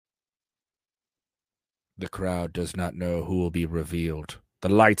The crowd does not know who will be revealed. The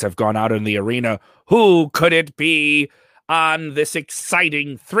lights have gone out in the arena. Who could it be? On this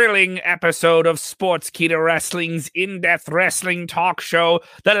exciting, thrilling episode of Sportskeeda Wrestling's in-depth wrestling talk show,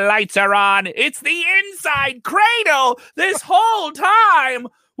 the lights are on. It's the InSide Kradle this whole time.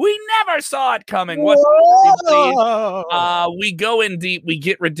 We never saw it coming. We go in deep. We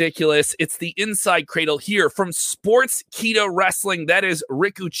get ridiculous. It's the InSide Kradle here from Sportskeeda Wrestling. That is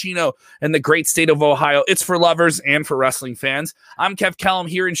Rick Ucchino in the great state of Ohio. It's for lovers and for wrestling fans. I'm Kev Kellum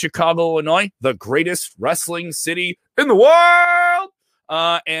here in Chicago, Illinois, the greatest wrestling city in the world.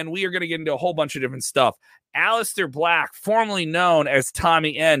 And we are going to get into a whole bunch of different stuff. Aleister Black, formerly known as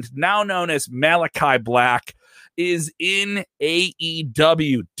Tommy End, now known as Malakai Black, is in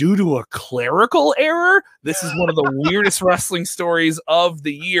AEW due to a clerical error. This is one of the weirdest wrestling stories of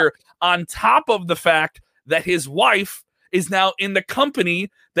the year, on top of the fact that his wife is now in the company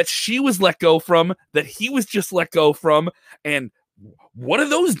that she was let go from, that he was just let go from. And what are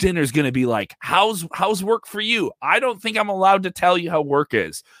those dinners going to be like? How's work for you? I don't think I'm allowed to tell you how work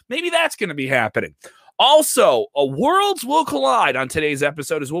is. Maybe that's going to be happening. Also, worlds will collide on today's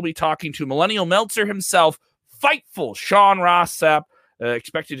episode, as we'll be talking to Millennial Meltzer himself, Fightful Sean Ross Sapp,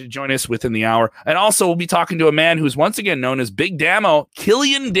 expected to join us within the hour. And also, we'll be talking to a man who's once again known as Big Damo,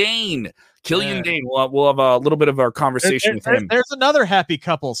 Killian Dane. Dane, we'll have a little bit of our conversation with him. There's another happy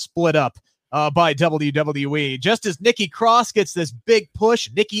couple split up by WWE. Just as Nikki Cross gets this big push,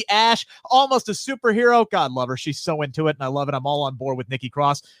 Nikki Ash, almost a superhero. God love her. She's so into it, and I love it. I'm all on board with Nikki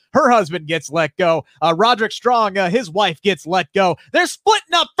Cross. Her husband gets let go. Roderick Strong, his wife gets let go. They're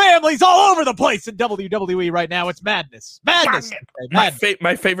splitting up families all over the place in WWE right now. It's madness. Madness.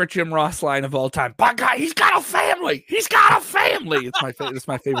 My favorite Jim Ross line of all time. But guy, he's got a family. He's got a family. It's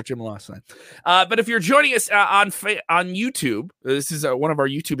my favorite Jim Ross line. But if you're joining us on YouTube, this is one of our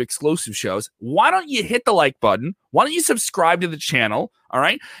YouTube exclusive shows. Why don't you hit the like button? Why don't you subscribe to the channel? All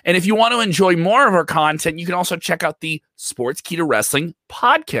right. And if you want to enjoy more of our content, you can also check out the Sportskeeda Wrestling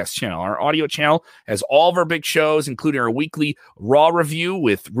podcast channel. Our audio channel has all of our big shows, including our weekly Raw review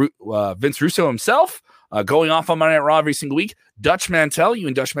with Vince Russo himself, going off on Monday Night Raw every single week. Dutch Mantel, you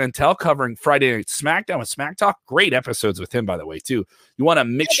and Dutch Mantel covering Friday Night SmackDown with Smack Talk. Great episodes with him, by the way, too. You want a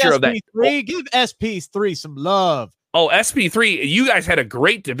mixture of that. Give SP3 some love. Oh, SP3, you guys had a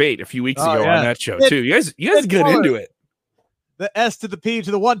great debate a few weeks ago on that show, too. You guys get into it. The S to the P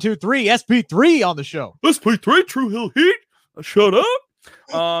to the 1, 2, 3, SP3 on the show. SP3, True Hill Heat. Shut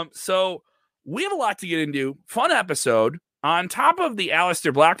up. So we have a lot to get into. Fun episode. On top of the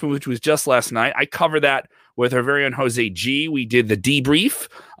Aleister Black, which was just last night, I covered that with our very own Jose G. We did the debrief.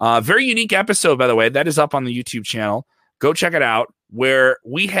 Very unique episode, by the way. That is up on the YouTube channel. Go check it out, where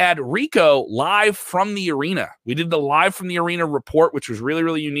we had Rico live from the arena. We did the live from the arena report, which was really,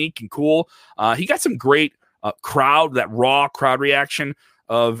 really unique and cool. He got some great that raw crowd reaction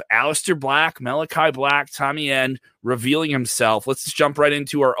of Aleister Black, Malakai Black, Tommy End revealing himself. Let's just jump right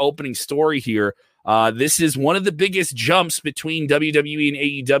into our opening story here. This is one of the biggest jumps between WWE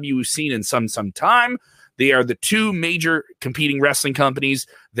and AEW we've seen in some time. They are the two major competing wrestling companies.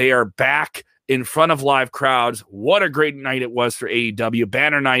 They are back in front of live crowds. What a great night it was for AEW.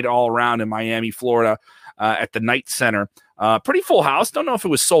 Banner night all around in Miami, Florida, at the Knight Center. Pretty full house. Don't know if it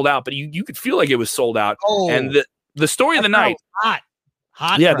was sold out, but you could feel like it was sold out. Oh, and the story of the night. Hot.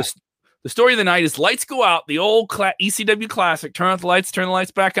 Yeah, the story of the night is lights go out. The old ECW classic. Turn out the lights, turn the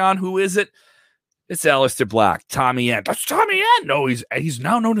lights back on. Who is it? It's Aleister Black. Tommy End. That's Tommy End. No, he's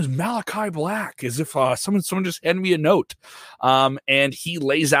now known as Malakai Black, as if someone just handed me a note. And he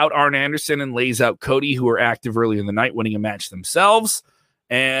lays out Arn Anderson and lays out Cody, who were active early in the night, winning a match themselves.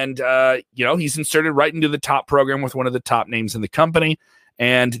 And, he's inserted right into the top program with one of the top names in the company.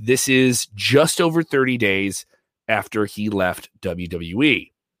 And this is just over 30 days after he left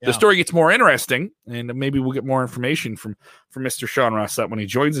WWE. Yeah. The story gets more interesting, and maybe we'll get more information from Mr. Sean Ross when he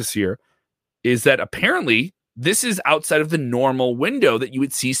joins us here, is that apparently this is outside of the normal window that you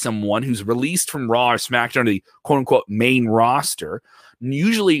would see someone who's released from Raw or SmackDown to the quote-unquote main roster.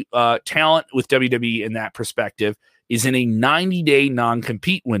 Usually talent with WWE in that perspective is in a 90-day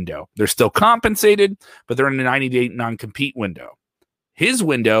non-compete window. They're still compensated, but they're in a 90-day non-compete window. His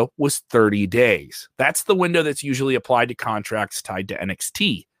window was 30 days. That's the window that's usually applied to contracts tied to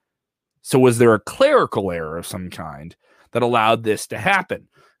NXT. So was there a clerical error of some kind that allowed this to happen?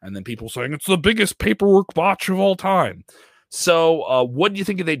 And then people saying it's the biggest paperwork botch of all time. So what do you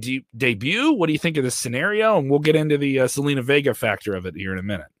think of the debut? What do you think of the scenario? And we'll get into the Zelina Vega factor of it here in a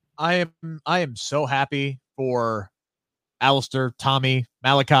minute. I am so happy for Alistair, Tommy,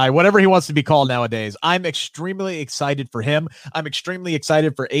 Malakai, whatever he wants to be called nowadays. I'm extremely excited for him. I'm extremely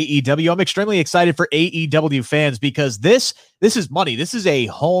excited for AEW. I'm extremely excited for AEW fans because this is money. This is a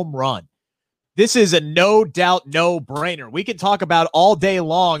home run. This is a no doubt, no brainer. We can talk about all day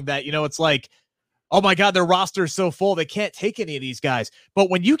long that, it's like, oh my God, their roster is so full. They can't take any of these guys. But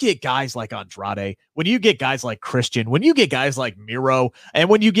when you get guys like Andrade, when you get guys like Christian, when you get guys like Miro, and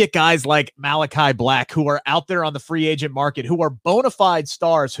when you get guys like Malakai Black, who are out there on the free agent market, who are bona fide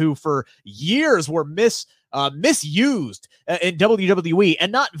stars, who for years were misused in WWE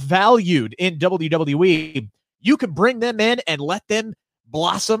and not valued in WWE, you can bring them in and let them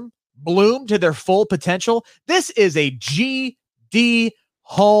bloom to their full potential. This is a GD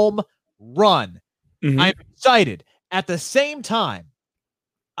home run. Mm-hmm. I'm excited. At the same time,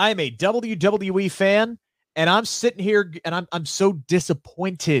 I'm a WWE fan, and I'm sitting here and I'm so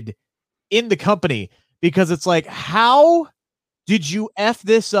disappointed in the company because it's like, how did you F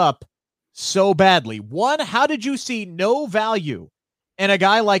this up so badly? One, how did you see no value in a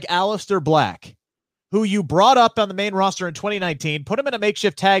guy like Aleister Black, who you brought up on the main roster in 2019, put him in a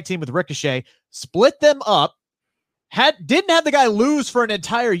makeshift tag team with Ricochet, split them up, didn't have the guy lose for an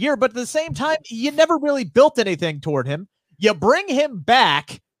entire year, but at the same time, you never really built anything toward him. You bring him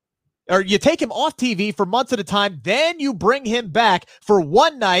back, or you take him off TV for months at a time, then you bring him back for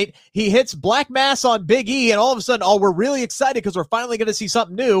one night. He hits Black Mass on Big E, and all of a sudden, we're really excited because we're finally going to see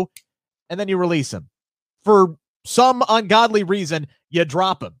something new, and then you release him. For some ungodly reason, you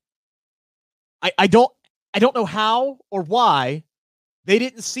drop him. I don't know how or why they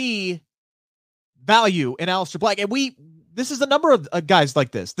didn't see value in Aleister Black. And this is a number of guys like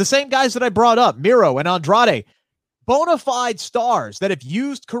this. The same guys that I brought up, Miro and Andrade, bona fide stars that if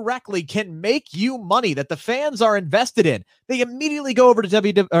used correctly can make you money that the fans are invested in. They immediately go over to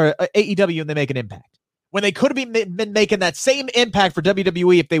AEW and they make an impact. When they could have been making that same impact for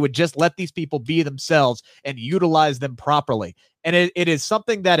WWE if they would just let these people be themselves and utilize them properly. And it is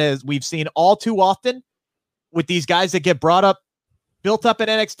something that we've seen all too often with these guys that get built up in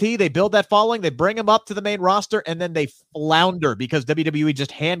NXT. They build that following, they bring them up to the main roster, and then they flounder because WWE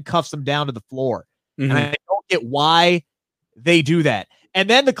just handcuffs them down to the floor. Mm-hmm. And I don't get why they do that. And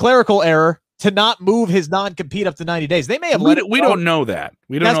then the clerical error to not move his non-compete up to 90 days. They may have let it go. We don't know that.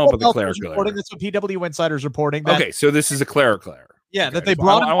 We don't know about the clerical error. That's what PW Insider's reporting. Okay, so this is a clerical error. Yeah, okay, that they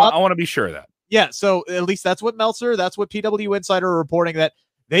brought I want to be sure of that. Yeah, so at least that's what that's what PW Insider are reporting, that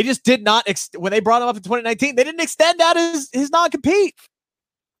they just did not, when they brought him up in 2019, they didn't extend out his non-compete.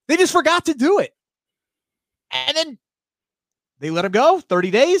 They just forgot to do it. And then they let him go,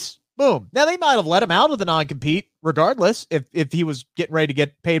 30 days, boom. Now, they might have let him out of the non-compete regardless. If he was getting ready to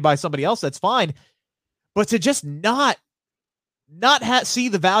get paid by somebody else, that's fine. But to just not see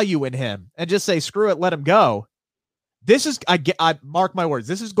the value in him and just say, screw it, let him go. This is, I mark my words,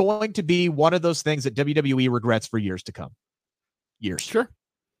 this is going to be one of those things that WWE regrets for years to come. Years. Sure.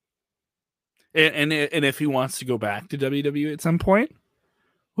 And if he wants to go back to WWE at some point,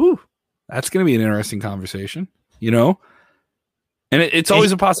 whew, that's going to be an interesting conversation, And it's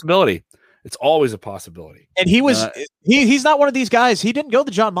always a possibility. It's always a possibility. And he was, he's not one of these guys. He didn't go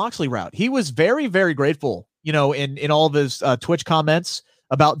the Jon Moxley route. He was very, very grateful, in all of his Twitch comments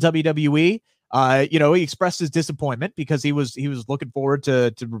about WWE. He expressed his disappointment because he was looking forward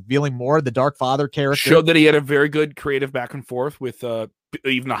to revealing more of the Dark Father character. Showed that he had a very good creative back and forth with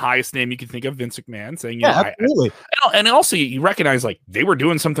even the highest name you can think of, Vince McMahon, saying, absolutely. And also you recognize like they were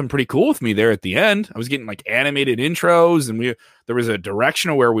doing something pretty cool with me there at the end. I was getting like animated intros, and there was a direction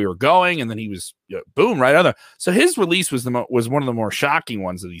of where we were going, and then he was boom right out there. So his release was one of the more shocking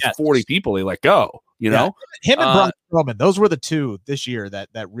ones of these 40 people they let go. Know, him and Braun Strowman, those were the two this year that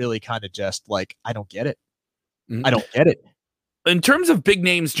really kind of just like, I don't get it. Mm-hmm. I don't get it. In terms of big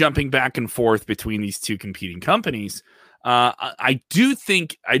names jumping back and forth between these two competing companies, I do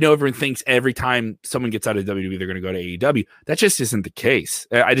think, I know everyone thinks every time someone gets out of WWE, they're going to go to AEW. That just isn't the case.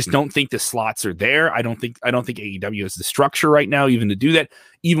 I just don't think the slots are there. I don't think AEW has the structure right now, even to do that,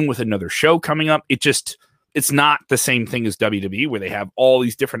 even with another show coming up. It's not the same thing as WWE, where they have all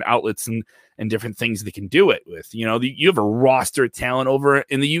these different outlets and different things they can do it with. You have a roster of talent over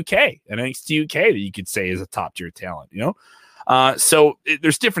in the UK and NXT UK that you could say is a top tier talent, So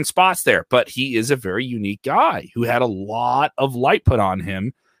there's different spots there, but he is a very unique guy who had a lot of light put on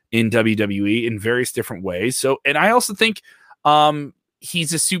him in WWE in various different ways. So, and I also think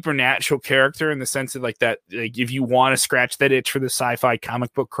he's a supernatural character in the sense of like that, like if you want to scratch that itch for the sci-fi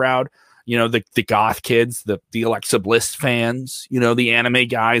comic book crowd, the goth kids, the Alexa Bliss fans, the anime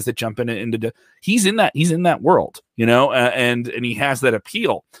guys that jump into he's in that world, and he has that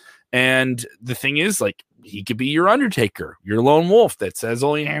appeal. And the thing is, like, he could be your Undertaker, your lone wolf that says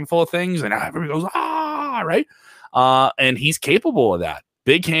only a handful of things, and everybody goes, right? And he's capable of that.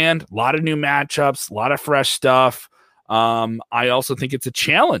 Big hand, a lot of new matchups, a lot of fresh stuff. I also think it's a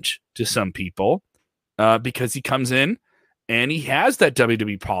challenge to some people because he comes in and he has that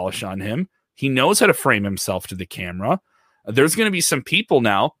WWE polish on him. He knows how to frame himself to the camera. There's going to be some people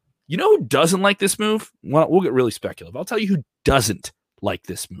now. You know who doesn't like this move? Well, we'll get really speculative. I'll tell you who doesn't like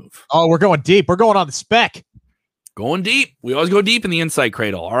this move. Oh, we're going deep. We're going on the spec. Going deep. We always go deep in the inside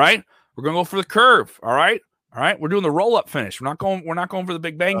cradle. All right. We're going to go for the curve. All right. All right. We're doing the roll up finish. We're not going for the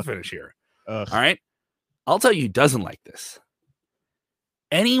big bang finish here. All right. I'll tell you who doesn't like this.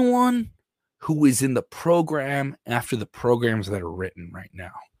 Anyone who is in the program after the programs that are written right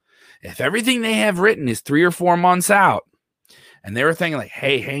now. If everything they have written is 3 or 4 months out, and they were thinking like,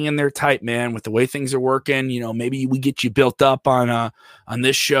 hey, hang in there tight, man, with the way things are working, maybe we get you built up on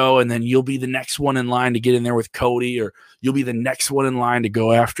this show, and then you'll be the next one in line to get in there with Cody, or you'll be the next one in line to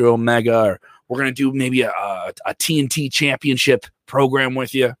go after Omega, or we're going to do maybe a TNT championship program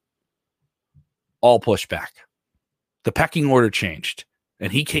with you. All pushed back. The pecking order changed,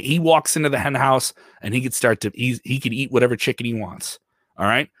 and he walks into the hen house, and he could eat whatever chicken he wants. All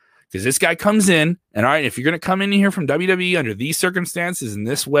right. Because this guy comes in, and all right, if you're going to come in here from WWE under these circumstances in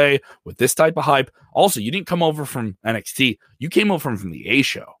this way, with this type of hype, also, you didn't come over from NXT. You came over from the A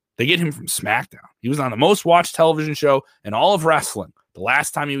show. They get him from SmackDown. He was on the most watched television show in all of wrestling the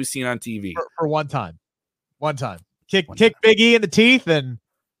last time he was seen on TV. For one time. Kick Big E in the teeth and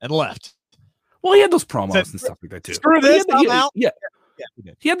left. Well, he had those promos and stuff like that, too. Screw this, I'm out. Yeah. He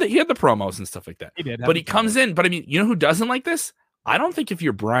did. He had the promos and stuff like that. He did. But he comes in. But I mean, you know who doesn't like this? I don't think if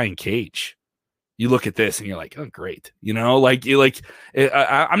you're Brian Cage, you look at this and you're like, oh, great. I'm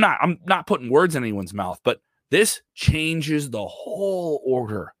not putting words in anyone's mouth, but this changes the whole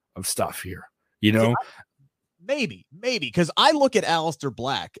order of stuff here. Maybe, because I look at Aleister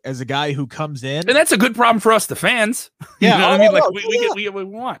Black as a guy who comes in, and that's a good problem for us, the fans. Yeah, we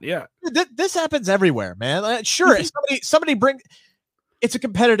want. Yeah, this happens everywhere, man. Sure, somebody bring. It's a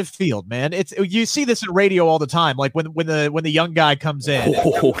competitive field, man. You see this in radio all the time. Like when the young guy comes in.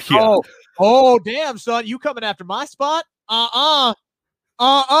 Oh, damn, son, you coming after my spot? Ain't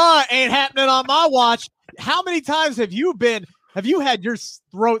happening on my watch. How many times have you had your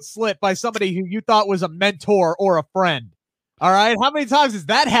throat slit by somebody who you thought was a mentor or a friend? All right. How many times has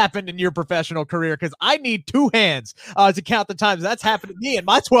that happened in your professional career? Because I need 2 hands to count the times that's happened to me in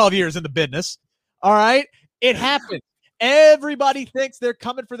my 12 years in the business. All right. It happens. Everybody thinks they're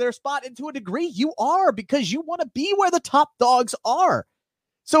coming for their spot, and to a degree you are, because you want to be where the top dogs are.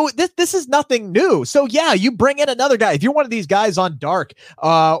 So this is nothing new. So yeah, you bring in another guy. If you're one of these guys on Dark,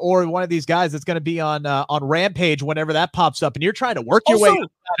 or one of these guys that's going to be on Rampage whenever that pops up, and you're trying to work your way.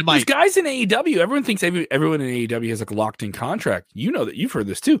 There's guys in AEW. Everyone thinks everyone in AEW has like a locked in contract. You know that, you've heard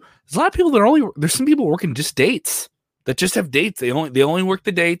this too. There's a lot of people there's some people working just dates that just have dates. They only work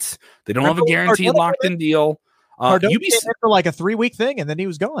the dates. They don't have a guaranteed locked in deal. Cardona came in for like a 3-week thing, and then he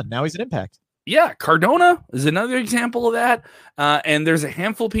was gone. Now he's an Impact. Yeah, Cardona is another example of that. And there's a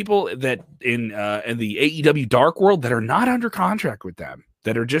handful of people that in the AEW Dark world that are not under contract with them,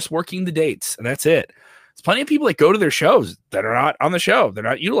 that are just working the dates, and that's it. There's plenty of people that go to their shows that are not on the show. They're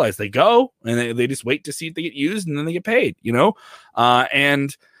not utilized. They go and they just wait to see if they get used, and then they get paid,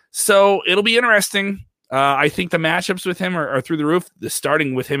 and so it'll be interesting. I think the matchups with him are through the roof. The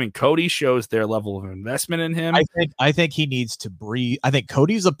starting with him and Cody shows their level of investment in him. I think he needs to breathe. I think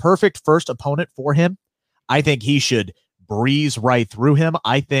Cody's the perfect first opponent for him. I think he should breeze right through him.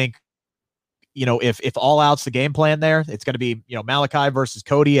 I think, if All Out's the game plan there, it's going to be, Malakai versus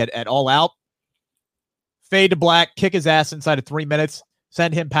Cody at All Out. Fade to black, kick his ass inside of 3 minutes,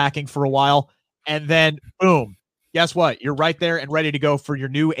 send him packing for a while, and then boom. Guess what? You're right there and ready to go for your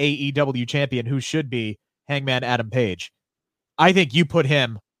new AEW champion, who should be Hangman Adam Page. I think you put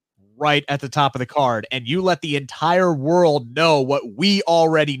him right at the top of the card, and you let the entire world know what we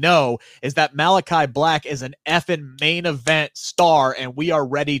already know, is that Malakai Black is an effing main event star, and we are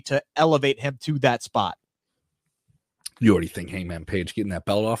ready to elevate him to that spot. You already think Hangman Page getting that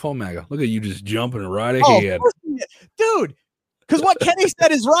belt off Omega. Look at you just jumping right ahead. Dude. Because what Kenny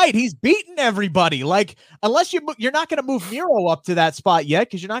said is right. He's beaten everybody. Like, unless you're not going to move Miro up to that spot yet,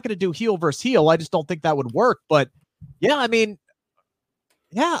 because you're not going to do heel versus heel. I just don't think that would work. But yeah, I mean,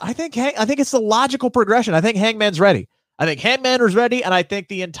 yeah, I think it's the logical progression. I think Hangman's ready. I think Hangman is ready, and I think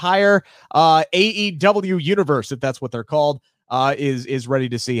the entire AEW universe, if that's what they're called, is ready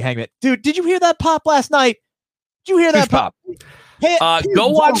to see Hangman. Dude, did you hear that pop last night? Did you hear that pop? Go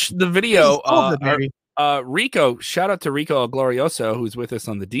watch the video. Rico, shout out to Rico Glorioso, who's with us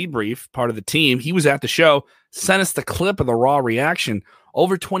on the debrief, part of the team. He was at the show, sent us the clip of the Raw reaction.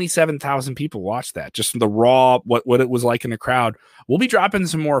 Over 27,000 people watched that, just the Raw, what it was like in the crowd. We'll be dropping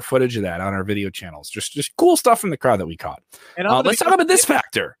some more footage of that on our video channels. Just cool stuff from the crowd that we caught. And let's talk about this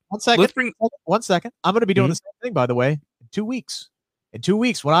factor. 1 second. One second. I'm going to be doing the same thing, by the way, in 2 weeks. In 2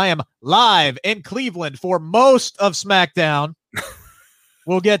 weeks, when I am live in Cleveland for most of SmackDown.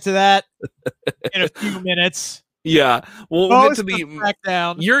 We'll get to that in a few minutes. Yeah, we'll get to the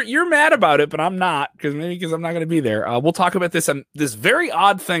SmackDown. You're mad about it, but I'm not, because I'm not going to be there. We'll talk about this this very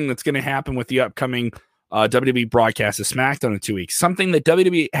odd thing that's going to happen with the upcoming WWE broadcast of SmackDown in 2 weeks. Something that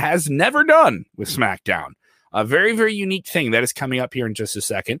WWE has never done with SmackDown. A very, very unique thing that is coming up here in just a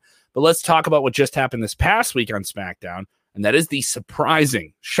second. But let's talk about what just happened this past week on SmackDown, and that is the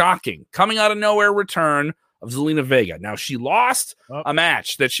surprising, shocking, coming out of nowhere return of Zelina Vega. Now, she lost a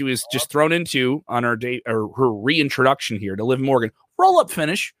match that she was just thrown into on her date, or her reintroduction here to Liv Morgan. Roll-up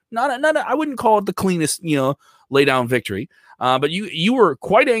finish. I wouldn't call it the cleanest, lay-down victory. But you were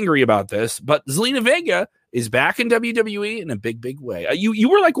quite angry about this. But Zelina Vega is back in WWE in a big, big way. You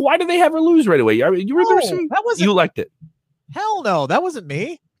were like, why did they have her lose right away? You liked it. Hell no, that wasn't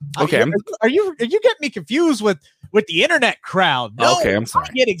me. Okay. Are you getting me confused with the internet crowd? No, okay, I'm sorry.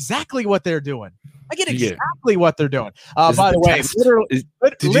 I get exactly what they're doing. What they're doing. By the way,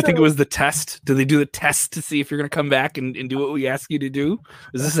 did you think it was the test? Did they do the test to see if you're going to come back and do what we ask you to do?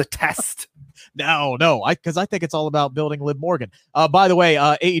 Is this a test? No, because I think it's all about building Liv Morgan. By the way,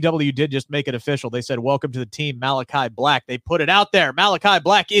 AEW did just make it official. They said, welcome to the team, Malakai Black. They put it out there. Malakai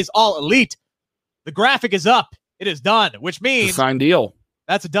Black is all elite. The graphic is up. It is done, which means it's a signed deal.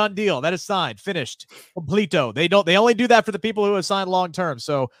 That's a done deal. That is signed, finished, completo. They only do that for the people who have signed long term.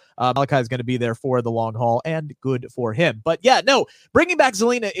 So Malakai is going to be there for the long haul, and good for him. But yeah, no, bringing back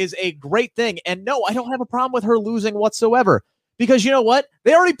Zelina is a great thing. And no, I don't have a problem with her losing whatsoever, because you know what?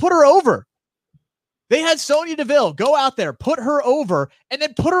 They already put her over. They had Sonya Deville go out there, put her over, and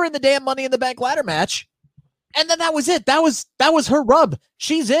then put her in the damn Money in the Bank ladder match. And then that was it. That was her rub.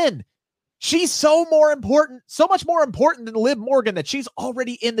 She's in. She's so much more important than Liv Morgan, that she's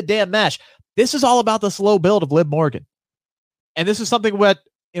already in the damn match. This is all about the slow build of Liv Morgan. And this is something that,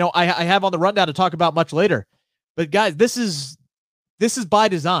 I have on the rundown to talk about much later. But guys, this is by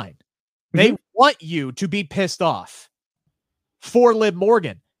design. They want you to be pissed off for Liv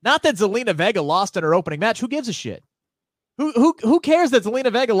Morgan. Not that Zelina Vega lost in her opening match. Who gives a shit? Who cares that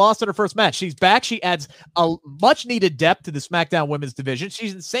Zelina Vega lost in her first match? She's back. She adds a much-needed depth to the SmackDown women's division.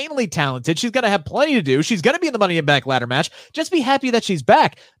 She's insanely talented. She's going to have plenty to do. She's going to be in the Money in the Bank ladder match. Just be happy that she's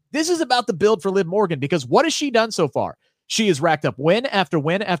back. This is about the build for Liv Morgan, because what has she done so far? She has racked up win after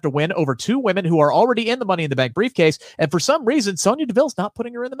win after win over two women who are already in the Money in the Bank briefcase, and for some reason, Sonya Deville's not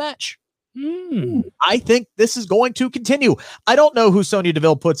putting her in the match. I think this is going to continue. I don't know who Sonya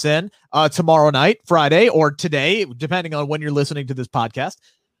Deville puts in tomorrow night, Friday, or today, depending on when you're listening to this podcast.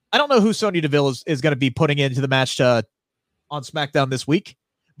 I don't know who Sonya Deville is going to be putting into the match on SmackDown this week,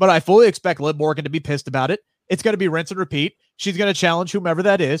 but I fully expect Liv Morgan to be pissed about it. It's going to be rinse and repeat. She's going to challenge whomever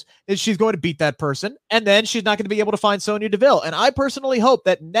that is, and she's going to beat that person, and then she's not going to be able to find Sonya Deville. And I personally hope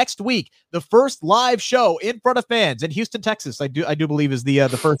that next week, the first live show in front of fans in Houston, Texas, I do believe is the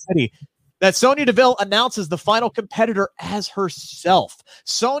first city, that Sonya Deville announces the final competitor as herself.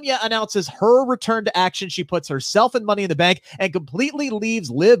 Sonya announces her return to action. She puts herself in Money in the Bank and completely leaves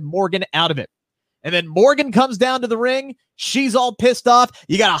Liv Morgan out of it. And then Morgan comes down to the ring. She's all pissed off.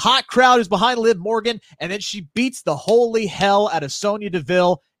 You got a hot crowd who's behind Liv Morgan. And then she beats the holy hell out of Sonya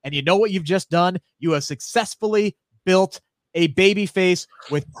Deville. And you know what you've just done? You have successfully built a babyface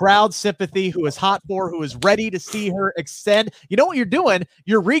with crowd sympathy, who is hot for, who is ready to see her extend. You know what you're doing?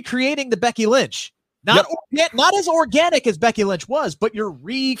 You're recreating the Becky Lynch. Not as organic as Becky Lynch was, but you're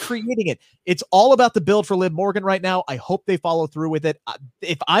recreating it. It's all about the build for Liv Morgan right now. I hope they follow through with it.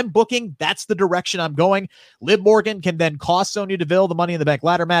 If I'm booking, that's the direction I'm going. Liv Morgan can then cost Sonya Deville the Money in the Bank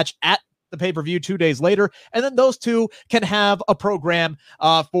ladder match at the pay-per-view 2 days later, and then those two can have a program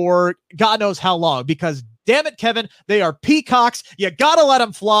for God knows how long, because damn it, Kevin, they are peacocks. You gotta let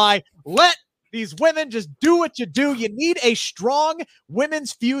them fly. Let these women just do what you do. You need a strong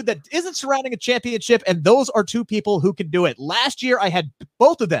women's feud that isn't surrounding a championship, and those are two people who can do it. Last year, I had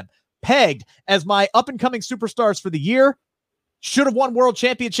both of them pegged as my up-and-coming superstars for the year. Should have won world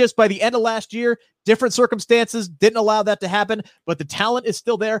championships by the end of last year. Different circumstances didn't allow that to happen, but the talent is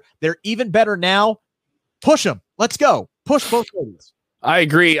still there. They're even better now. Push them. Let's go. Push both ladies. I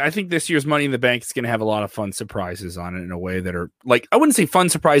agree. I think this year's Money in the Bank is going to have a lot of fun surprises on it, in a way that are like, I wouldn't say fun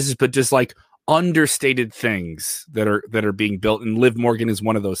surprises, but just like understated things that are being built. And Liv Morgan is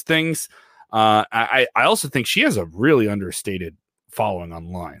one of those things. I also think she has a really understated following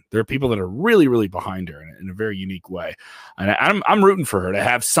online. There are people that are really, really behind her in a very unique way. And I'm rooting for her to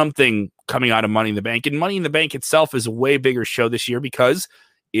have something coming out of Money in the Bank. And Money in the Bank itself is a way bigger show this year because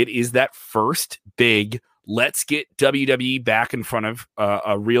it is that first big, let's get WWE back in front of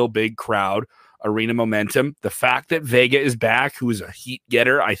a real big crowd, arena momentum. The fact that Vega is back, who is a heat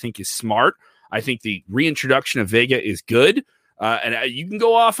getter, I think is smart. I think the reintroduction of Vega is good. And you can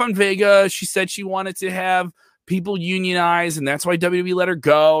go off on Vega. She said she wanted to have people unionize, and that's why WWE let her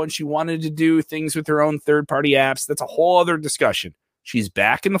go. And she wanted to do things with her own third-party apps. That's a whole other discussion. She's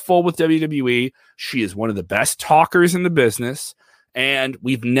back in the fold with WWE. She is one of the best talkers in the business. And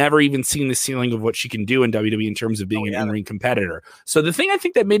we've never even seen the ceiling of what she can do in WWE in terms of being an in-ring competitor. So the thing I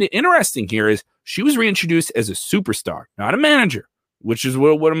think that made it interesting here is she was reintroduced as a superstar, not a manager, which is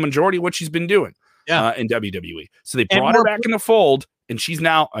what a majority of what she's been doing in WWE. So they brought her back in the fold, and she's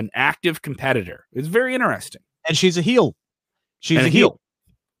now an active competitor. It's very interesting. And she's a heel. She's a heel,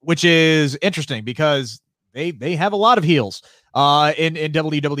 which is interesting because they have a lot of heels in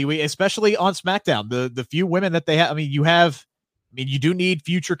WWE, especially on SmackDown. The few women that they have, you do need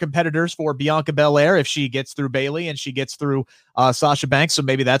future competitors for Bianca Belair if she gets through Bayley and she gets through Sasha Banks. So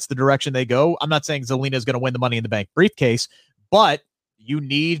maybe that's the direction they go. I'm not saying Zelina is going to win the Money in the Bank briefcase, but you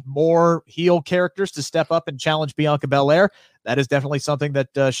need more heel characters to step up and challenge Bianca Belair. That is definitely something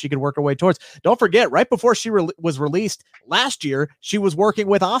that she could work her way towards. Don't forget, right before she was released last year, she was working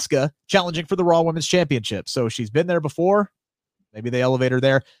with Asuka, challenging for the Raw Women's Championship. So she's been there before. Maybe they elevate her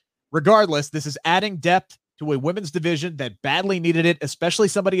there. Regardless, this is adding depth to a women's division that badly needed it, especially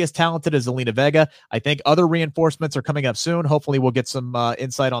somebody as talented as Zelina Vega. I think other reinforcements are coming up soon. Hopefully we'll get some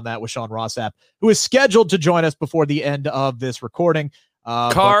insight on that with Sean Rossap, who is scheduled to join us before the end of this recording.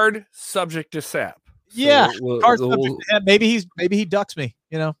 Card subject to Sapp. Yeah, card subject to him. Maybe he ducks me.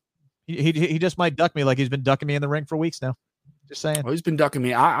 He just might duck me like he's been ducking me in the ring for weeks now. Just saying. Well, he's been ducking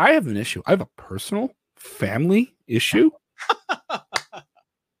me. I have an issue. I have a personal family issue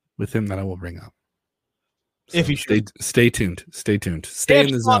with him that I will bring up. So if you stay tuned. Stay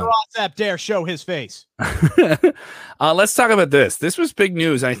in the zone. Rossap dare show his face. Let's talk about this. This was big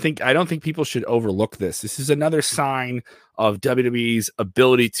news. I don't think people should overlook this. This is another sign of WWE's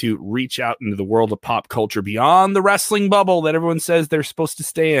ability to reach out into the world of pop culture beyond the wrestling bubble that everyone says they're supposed to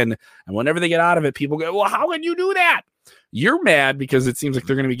stay in. And whenever they get out of it, people go, well, how can you do that? You're mad because it seems like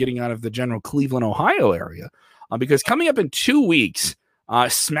they're going to be getting out of the general Cleveland, Ohio area. Because coming up in 2 weeks,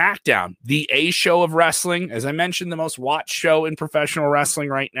 SmackDown, the A show of wrestling, as I mentioned, the most watched show in professional wrestling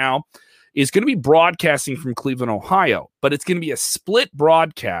right now, is going to be broadcasting from Cleveland, Ohio, but it's going to be a split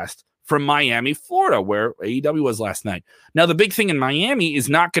broadcast from Miami, Florida, where AEW was last night. Now, the big thing in Miami is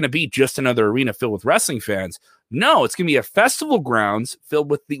not going to be just another arena filled with wrestling fans. No, it's going to be a festival grounds filled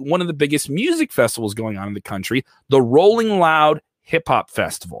with one of the biggest music festivals going on in the country, the Rolling Loud Hip Hop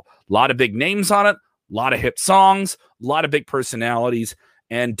Festival. A lot of big names on it. A lot of hip songs, a lot of big personalities,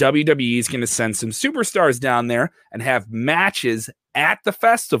 and WWE is going to send some superstars down there and have matches at the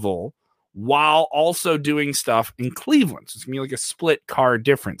festival while also doing stuff in Cleveland. So it's going to be like a split card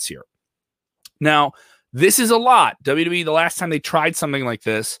difference here. Now, this is a lot. WWE, the last time they tried something like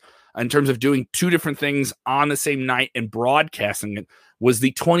this in terms of doing two different things on the same night and broadcasting it was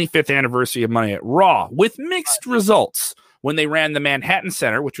the 25th anniversary of Monday at Raw with mixed results. When they ran the Manhattan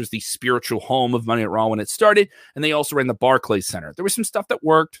Center, which was the spiritual home of Monday at Raw when it started, and they also ran the Barclays Center. There was some stuff that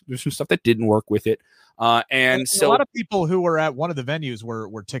worked. There was some stuff that didn't work with it. And so a lot of people who were at one of the venues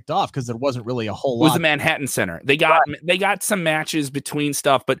were ticked off because there wasn't really a whole lot. It was the Manhattan Center. They got some matches between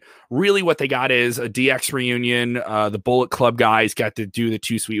stuff, but really what they got is a DX reunion. The Bullet Club guys got to do the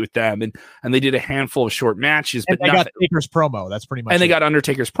 2 Sweet with them, and they did a handful of short matches. And but they got Taker's promo. That's pretty much. And they got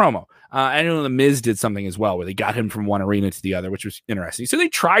Undertaker's promo. I know the Miz did something as well, where they got him from one arena to the other, which was interesting. So they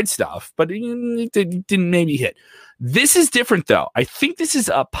tried stuff, but it didn't maybe hit. This is different, though. I think this is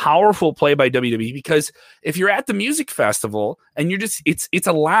a powerful play by WWE because if you're at the music festival and you're just it's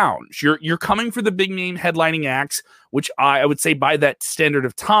a lounge, you're coming for the big name headlining acts, which I would say by that standard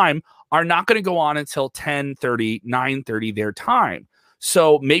of time are not going to go on until 10:30, 9:30 their time.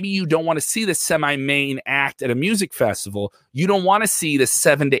 So maybe you don't want to see the semi-main act at a music festival. You don't want to see the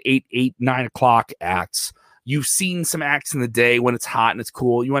 7 to 8, 9 o'clock acts. You've seen some acts in the day when it's hot and it's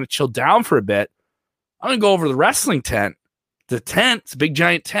cool. You want to chill down for a bit. I'm going to go over to the wrestling tent. The tent, it's a big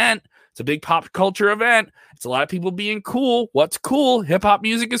giant tent. It's a big pop culture event. It's a lot of people being cool. What's cool? Hip hop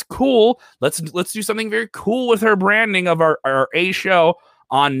music is cool. Let's do something very cool with our branding of our A show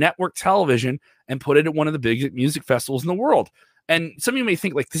on network television and put it at one of the biggest music festivals in the world. And some of you may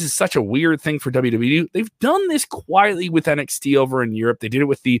think like this is such a weird thing for WWE. They've done this quietly with NXT over in Europe. They did it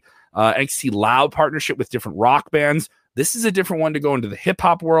with the NXT Loud partnership with different rock bands. This is a different one to go into the hip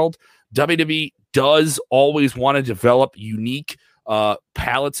hop world. WWE does always want to develop unique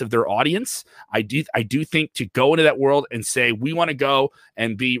palettes of their audience. I do think to go into that world and say we want to go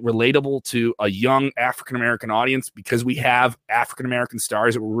and be relatable to a young African-American audience because we have African-American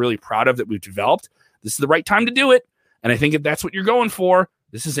stars that we're really proud of that we've developed. This is the right time to do it. And I think if that's what you're going for,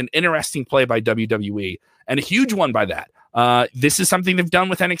 this is an interesting play by WWE and a huge one by that. This is something they've done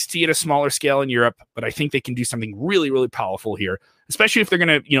with NXT at a smaller scale in Europe, but I think they can do something really, really powerful here, especially if they're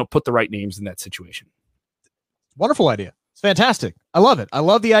going to, put the right names in that situation. Wonderful idea. It's fantastic. I love it. I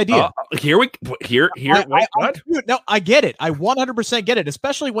love the idea. Wait, what? Dude, no, I get it. I 100% get it,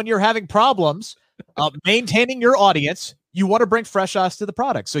 especially when you're having problems maintaining your audience. You want to bring fresh eyes to the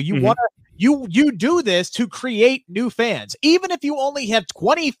product. So you want to, you do this to create new fans. Even if you only have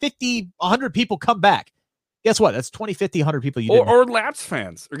 20, 50, 100 people come back. Guess what? That's 20, 50, 100 people. Or lapsed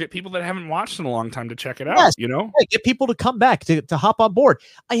fans, or get people that haven't watched in a long time to check it out. Yes. Yeah, get people to come back to hop on board.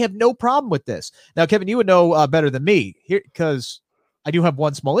 I have no problem with this. Now, Kevin, you would know better than me here because I do have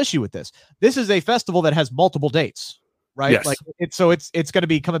one small issue with this. This is a festival that has multiple dates, right? Yes. Like it's going to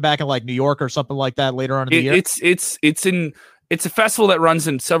be coming back in like New York or something like that later on in the year. It's a festival that runs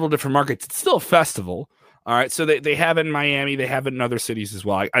in several different markets. It's still a festival. All right. So they have it in Miami. They have it in other cities as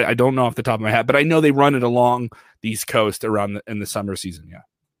well. I don't know off the top of my head, but I know they run it along the East Coast in the summer season. Yeah.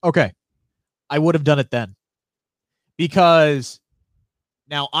 Okay. I would have done it then because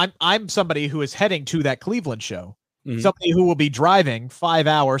now I'm somebody who is heading to that Cleveland show, somebody who will be driving 5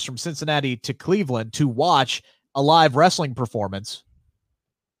 hours from Cincinnati to Cleveland to watch a live wrestling performance.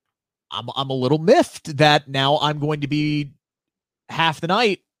 I'm a little miffed that now I'm going to be half the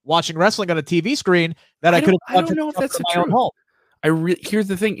night watching wrestling on a TV screen that I could have. I don't know if that's the truth. Here's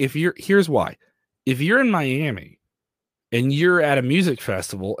the thing. Here's why. If you're in Miami and you're at a music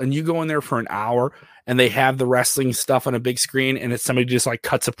festival and you go in there for an hour and they have the wrestling stuff on a big screen and it's somebody just like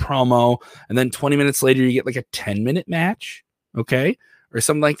cuts a promo and then 20 minutes later you get like a 10-minute match, okay, or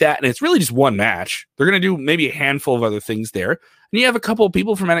something like that, and it's really just one match. They're gonna do maybe a handful of other things there, and you have a couple of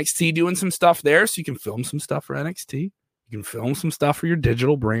people from NXT doing some stuff there, so you can film some stuff for NXT. You can film some stuff for your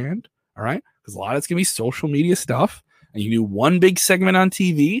digital brand, all right? Because a lot of it's going to be social media stuff, and you do one big segment on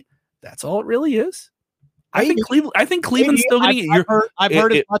TV. That's all it really is. I think Cleveland's still going to get. I've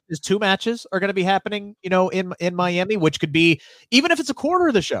heard as much as 2 matches are going to be happening, in Miami, which could be even if it's a quarter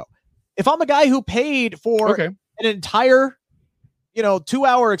of the show. If I'm a guy who paid for an entire,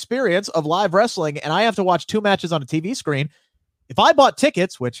 2-hour experience of live wrestling, and I have to watch 2 matches on a TV screen. If I bought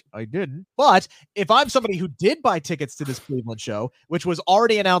tickets, which I didn't, but if I'm somebody who did buy tickets to this Cleveland show, which was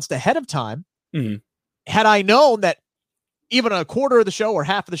already announced ahead of time, had I known that even a quarter of the show or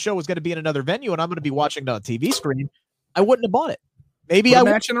half of the show was going to be in another venue and I'm going to be watching it on a TV screen, I wouldn't have bought it. Maybe a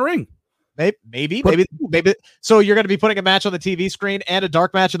match in the ring. Maybe. So you're going to be putting a match on the TV screen and a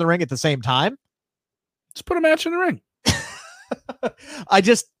dark match in the ring at the same time? Just put a match in the ring. I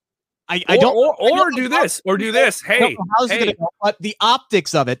don't do this. Hey, but the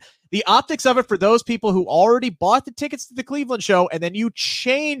optics of it for those people who already bought the tickets to the Cleveland show and then you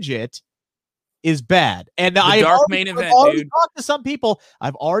change it is bad. And I've already talked to some people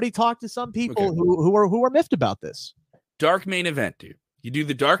who are miffed about this. Dark main event, dude. You do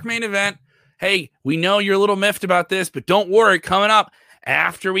the dark main event. Hey, we know you're a little miffed about this, but don't worry. Coming up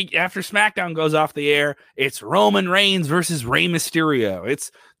after SmackDown goes off the air, it's Roman Reigns versus Rey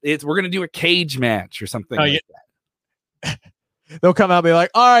Mysterio. We're gonna do a cage match or something like that. They'll come out and be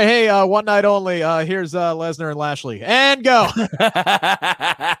like, all right, hey, one night only. Here's Lesnar and Lashley, and go.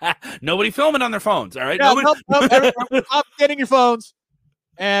 Nobody filming on their phones, all right? Yeah, nope, stop getting your phones,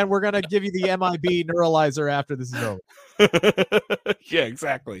 and we're gonna give you the MIB neuralizer after this is over. Yeah,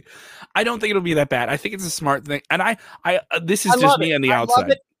 exactly. I don't think it'll be that bad. I think it's a smart thing, and this is just me on the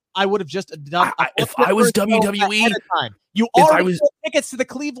outside. I would have just done. If I was WWE, you already sold tickets to the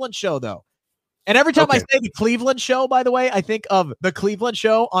Cleveland show, though. And every time I say the Cleveland show, by the way, I think of the Cleveland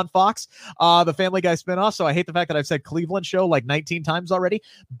show on Fox, the Family Guy spinoff. So I hate the fact that I've said Cleveland show like 19 times already.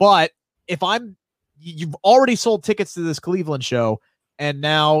 But you've already sold tickets to this Cleveland show, and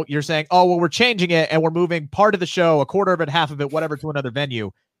now you're saying, oh, well, we're changing it and we're moving part of the show, a quarter of it, half of it, whatever, to another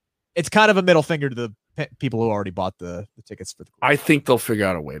venue. It's kind of a middle finger to the people who already bought the tickets for the Cleveland. I think they'll figure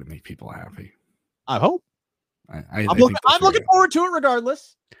out a way to make people happy. I hope. I'm looking forward to it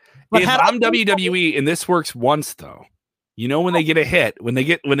regardless. But if I'm WWE and this works once, though, when they get a hit, when they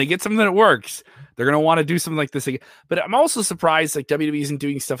get something that works, they're going to want to do something like this again. But I'm also surprised like WWE isn't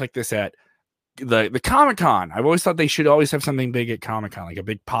doing stuff like this at the Comic-Con. I've always thought they should always have something big at Comic-Con, like a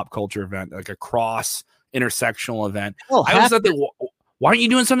big pop culture event, like a cross intersectional event. I always thought why aren't you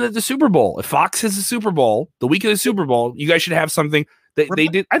doing something at the Super Bowl? If Fox has a Super Bowl, the week of the Super Bowl, you guys should have something. They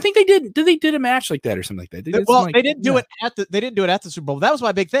did. I think they did. They did a match like that or something like that. They didn't do it at the. They didn't do it at the Super Bowl. That was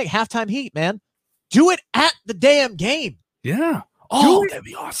my big thing. Halftime heat, man. Do it at the damn game. Yeah. Oh, that'd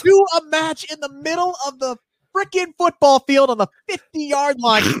be awesome. Do a match in the middle of the freaking football field on the 50-yard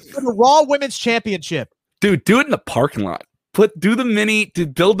line for the Raw Women's Championship. Dude, do it in the parking lot. Build the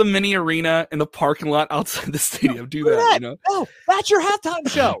mini arena in the parking lot outside the stadium. Do that. You know? No, that's your halftime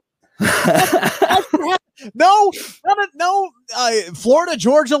show. No, Florida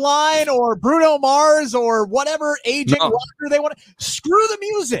Georgia Line or Bruno Mars or whatever aging rocker they want. Screw the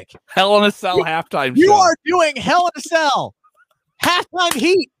music. Hell in a Cell halftime show. You are doing Hell in a Cell halftime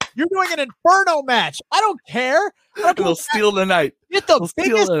heat. You're doing an Inferno match. I don't care. They'll steal the night. Get the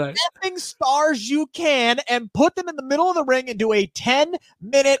biggest effing stars you can and put them in the middle of the ring and do a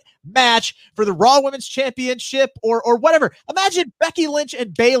 10-minute match for the Raw Women's Championship or whatever. Imagine Becky Lynch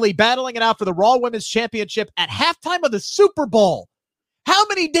and Bayley battling it out for the Raw Women's Championship at halftime of the Super Bowl. How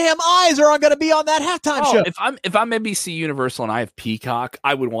many damn eyes are going to be on that halftime show? If I'm NBC Universal and I have Peacock,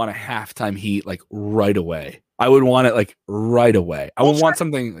 I would want a halftime heat like right away. I would want it like right away. I would want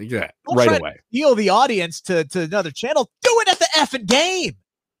something like that right away. Steal the audience to another channel. Do it at the effing game.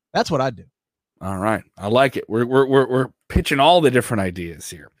 That's what I'd do. All right, I like it. We're pitching all the different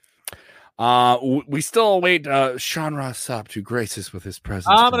ideas here. We still await Sean Ross Sapp to grace us with his presence.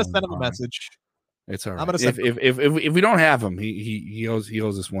 I'm going to send him a message. It's all right. If we don't have him, he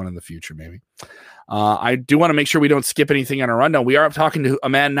owes us one in the future, maybe. I do want to make sure we don't skip anything on our rundown. We are talking to a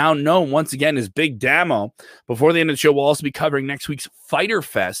man now known once again as Big Damo. Before the end of the show, we'll also be covering next week's Fighter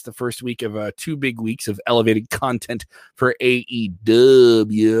Fest, the first week of 2 big weeks of elevated content for AEW.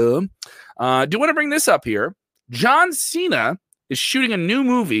 Do want to bring this up here. John Cena is shooting a new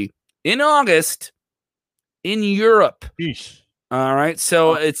movie in August in Europe. Yeesh. All right,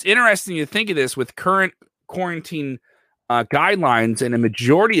 so it's interesting to think of this with current quarantine guidelines in a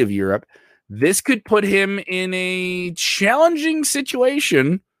majority of Europe. This could put him in a challenging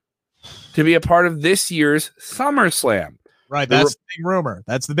situation to be a part of this year's SummerSlam. Right, that's the big rumor.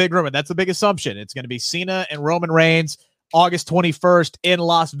 That's the big rumor. That's the big assumption. It's going to be Cena and Roman Reigns August 21st in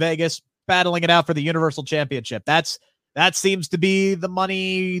Las Vegas, battling it out for the Universal Championship. That seems to be the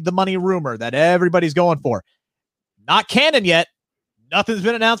money rumor that everybody's going for. Not canon yet. Nothing's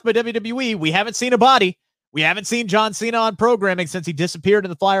been announced by WWE. We haven't seen a body. We haven't seen John Cena on programming since he disappeared in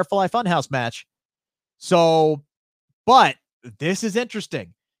the Firefly Funhouse match. So, but this is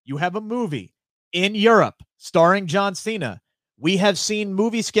interesting. You have a movie in Europe starring John Cena. We have seen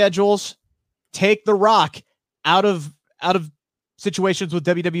movie schedules take The Rock out of situations with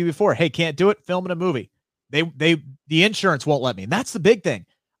WWE before. Hey, can't do it. Film in a movie. The insurance won't let me. And that's the big thing.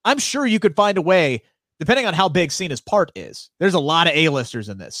 I'm sure you could find a way. Depending on how big Cena's part is, there's a lot of A-listers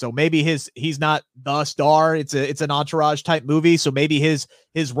in this. So maybe he's not the star. It's an entourage type movie. So maybe his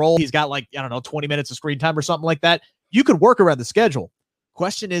role, he's got 20 minutes of screen time or something like that. You could work around the schedule.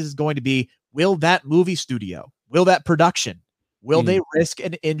 Question is going to be, will that movie studio, will that production, will they risk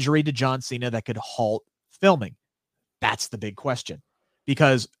an injury to John Cena that could halt filming? That's the big question.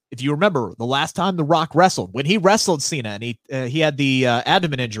 Because if you remember the last time The Rock wrestled, when he wrestled Cena and he had the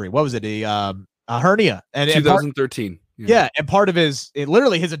abdomen injury, what was it? A hernia, and 2013. And part of his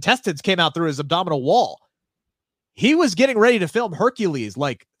intestines came out through his abdominal wall. He was getting ready to film Hercules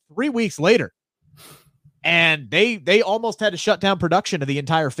like 3 weeks later, and they almost had to shut down production of the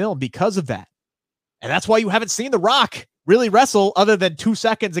entire film because of that. And that's why you haven't seen The Rock really wrestle other than 2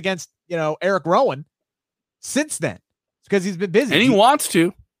 seconds against Eric Rowan since then. It's because he's been busy and he wants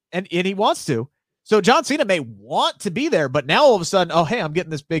to, and he wants to. So John Cena may want to be there, but now all of a sudden, oh, hey, I'm getting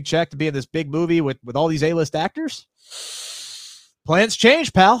this big check to be in this big movie with all these A-list actors. Plans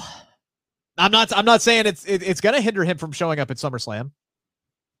change, pal. I'm not saying it's going to hinder him from showing up at SummerSlam,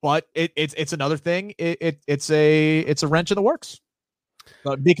 but it's another thing. It's a wrench in the works.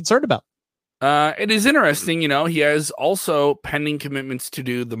 Be concerned about. It is interesting, he has also pending commitments to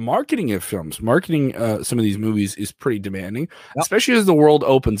do the marketing of films. Marketing some of these movies is pretty demanding, especially as the world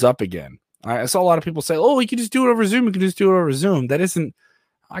opens up again. I saw a lot of people say, oh, we can just do it over Zoom. We can just do it over Zoom. That isn't,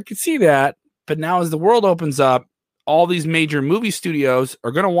 I could see that. But now as the world opens up, all these major movie studios are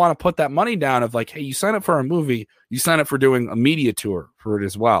going to want to put that money down of like, hey, you sign up for a movie, you sign up for doing a media tour for it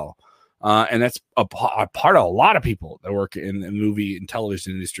as well. And that's a part of a lot of people that work in the movie and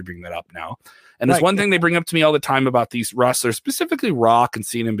television industry bring that up now. And there's one thing they bring up to me all the time about these wrestlers, specifically Rock and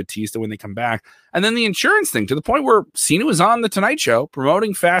Cena and Batista when they come back. And then the insurance thing, to the point where Cena was on The Tonight Show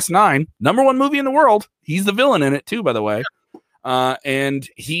promoting Fast 9, #1 movie in the world. He's the villain in it too, by the way. And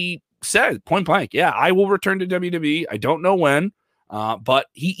he said point blank, yeah, I will return to WWE. I don't know when. But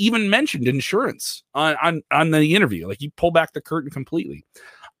he even mentioned insurance on the interview. Like, he pulled back the curtain completely.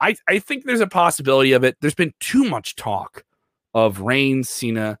 I think there's a possibility of it. There's been too much talk of Reigns,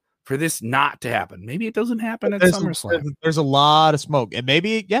 Cena, for this not to happen. Maybe it doesn't happen at SummerSlam. There's a lot of smoke, and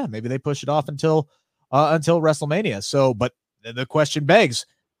maybe they push it off until WrestleMania. So, but the question begs,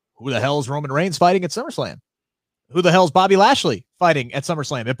 who the hell is Roman Reigns fighting at SummerSlam? Who the hell is Bobby Lashley fighting at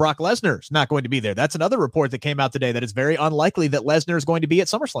SummerSlam if Brock Lesnar's not going to be there? That's another report that came out today that it's very unlikely that Lesnar is going to be at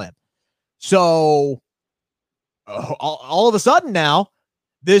SummerSlam. So all of a sudden now,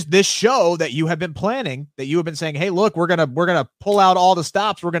 this show that you have been planning, that you have been saying, hey, look, we're gonna pull out all the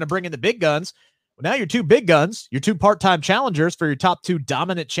stops, we're gonna bring in the big guns. Well, now your two big guns, your two part-time challengers for your top two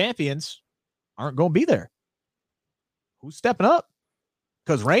dominant champions aren't going to be there. Who's stepping up?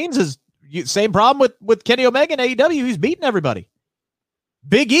 Because Reigns is same problem with Kenny Omega and AEW. He's beating everybody.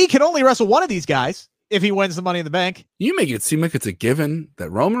 Big E can only wrestle one of these guys if he wins the Money in the Bank. You make it seem like it's a given that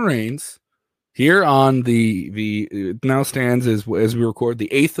Roman Reigns, here on the now stands as we record the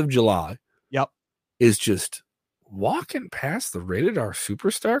 8th of July. Yep. Is just walking past the Rated R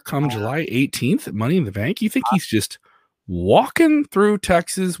Superstar come July 18th at Money in the Bank. You think he's just walking through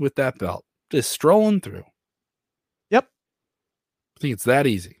Texas with that belt, just strolling through? Yep. I think it's that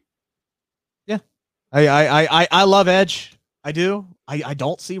easy. Yeah. I love Edge. I do. I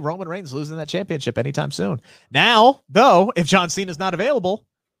don't see Roman Reigns losing that championship anytime soon. Now, though, if John Cena's not available,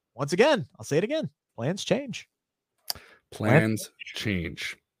 once again, I'll say it again, plans change. Plans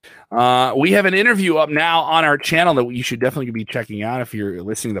change. We have an interview up now on our channel that you should definitely be checking out. If you're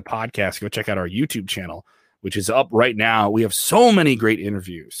listening to the podcast, go check out our YouTube channel, which is up right now. We have so many great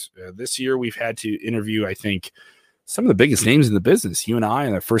interviews. This year, we've had to interview, I think, some of the biggest names in the business. You and I,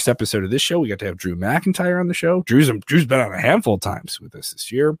 in the first episode of this show, we got to have Drew McIntyre on the show. Drew's been on a handful of times with us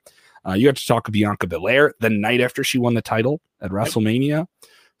this year. You got to talk to Bianca Belair the night after she won the title at WrestleMania.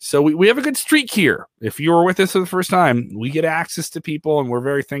 So we have a good streak here. If you were with us for the first time, we get access to people, and we're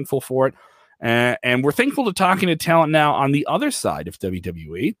very thankful for it. And we're thankful to talking to talent now on the other side of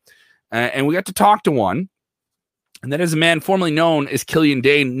WWE. And we got to talk to one, and that is a man formerly known as Killian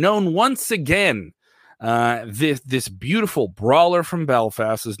Dane, known once again. This beautiful brawler from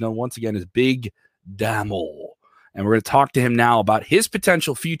Belfast is known once again as Big Damo. And we're going to talk to him now about his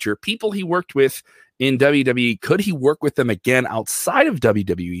potential future, people he worked with in WWE. Could he work with them again outside of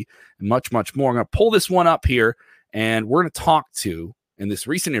WWE, and much, much more. I'm going to pull this one up here, and we're going to talk to, in this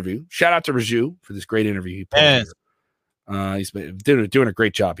recent interview, shout out to Raju for this great interview he pulled here. He's been doing a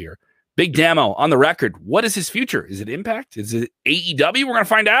great job here. Big Damo on the record. What is his future? Is it Impact? Is it AEW? We're going to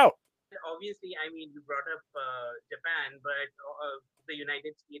find out. Obviously, I mean, you brought up Japan, but the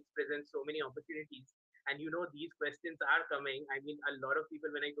United States presents so many opportunities. And these questions are coming. I mean, a lot of people,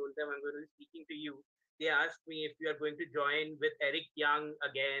 when I told them I'm going to be speaking to you, they asked me if you are going to join with Eric Young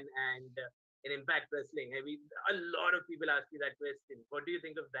again and in Impact Wrestling. I mean, a lot of people ask me that question. What do you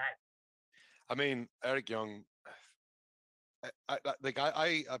think of that? I mean, Eric Young, I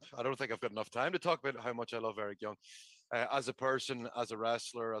don't think I've got enough time to talk about how much I love Eric Young. As a person, as a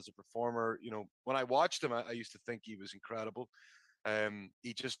wrestler, as a performer, when I watched him, I used to think he was incredible.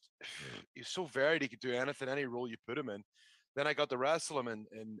 He's so varied. He could do anything, any role you put him in. Then I got to wrestle him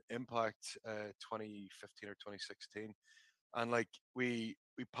in Impact 2015 or 2016, and we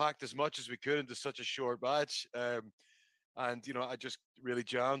packed as much as we could into such a short match. And I just really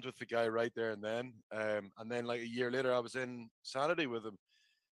jammed with the guy right there and then. And then a year later, I was in Sanity with him.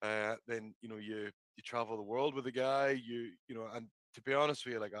 Then you travel the world with the guy. And to be honest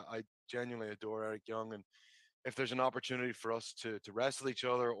with you, I genuinely adore Eric Young, and if there's an opportunity for us to wrestle each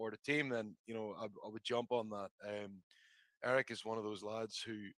other or the team, then I would jump on that. Eric is one of those lads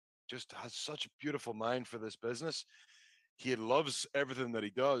who just has such a beautiful mind for this business. He loves everything that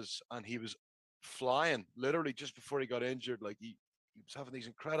he does, and he was flying literally just before he got injured. He was having these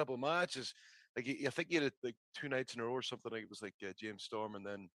incredible matches. I think he had it 2 nights in a row or something. It was James Storm and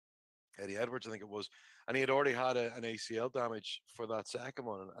then Eddie Edwards, I think it was, and he had already had an ACL damage for that second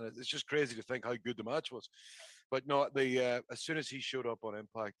one, and it's just crazy to think how good the match was. But no, as soon as he showed up on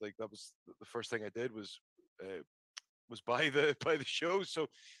Impact, that was the first thing I did was buy the show. So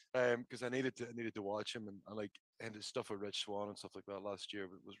because I needed to watch him, and his stuff with Rich Swann and stuff like that last year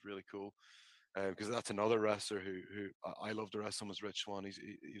was really cool. Because that's another wrestler who I love to wrestle was Rich Swann.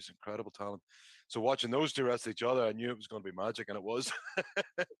 He's incredible talent. So watching those two wrestle each other, I knew it was going to be magic, and it was.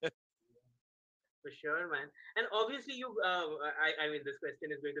 For sure, man. And obviously, I mean, this question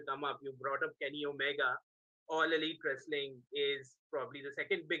is going to come up. You brought up Kenny Omega. All Elite Wrestling is probably the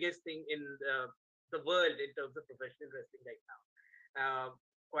second biggest thing in the world in terms of professional wrestling right now.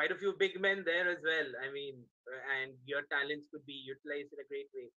 Quite a few big men there as well. I mean, and your talents could be utilized in a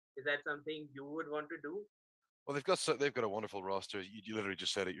great way. Is that something you would want to do? Well, they've got a wonderful roster. You literally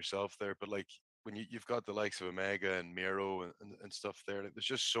just said it yourself there. But like when you've got the likes of Omega and Miro and stuff there, like, there's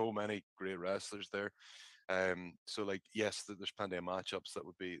just so many great wrestlers there. So like yes, there's plenty of matchups that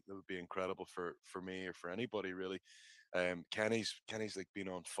would be incredible for me or for anybody really. Kenny's like been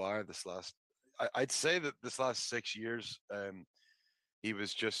on fire this last. I'd say that this last 6 years. He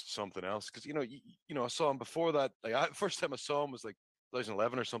was just something else because I saw him before that. Like first time I saw him was like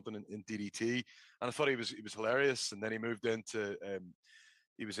 2011 or something in DDT, and I thought he was hilarious. And then he moved into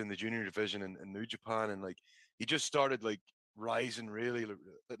he was in the junior division in New Japan, and like he just started like rising really.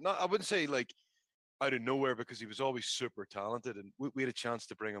 Not I wouldn't say like out of nowhere because he was always super talented, and we had a chance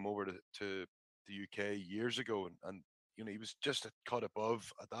to bring him over to the UK years ago, and he was just a cut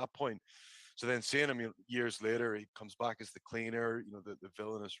above at that point. So then seeing him years later, he comes back as the cleaner, the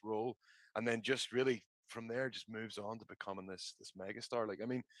villainous role, and then just really from there just moves on to becoming this megastar. Like I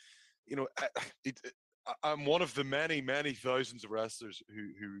mean, I'm one of the many thousands of wrestlers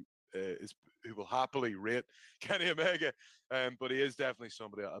who will happily rate Kenny Omega, but he is definitely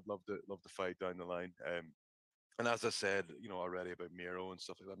somebody I'd love to fight down the line. And as I said, already about Miro and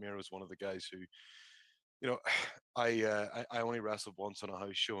stuff like that. Miro is one of the guys who, I only wrestled once on a house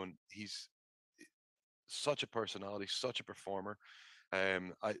show, and he's such a personality, such a performer.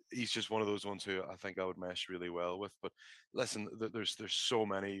 He's just one of those ones who I think I would mesh really well with. But listen, there's so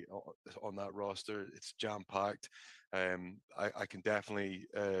many on that roster. It's jam packed. I can definitely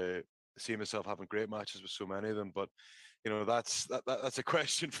see myself having great matches with so many of them. But that's a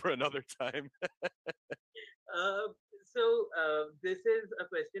question for another time. So this is a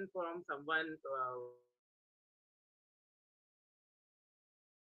question from someone.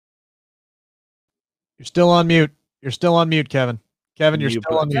 You're still on mute. You're still on mute, Kevin. Kevin, you're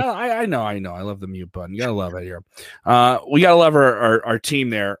still on mute. Yeah, I know. I love the mute button. You gotta love it here. We gotta love our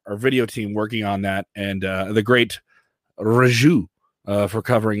team there, our video team working on that, and the great Raju for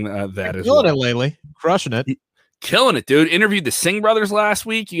covering that as well. Killing it lately, crushing it, killing it, dude. Interviewed the Singh brothers last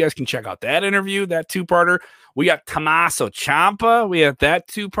week. You guys can check out that interview, that two-parter. We got Tommaso Ciampa. We have that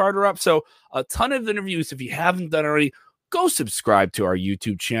two-parter up. So a ton of interviews. If you haven't done already, go subscribe to our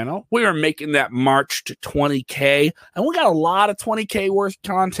YouTube channel. We are making that march to 20K, and we got a lot of 20K worth of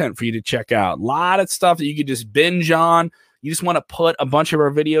content for you to check out. A lot of stuff that you could just binge on. You just want to put a bunch of our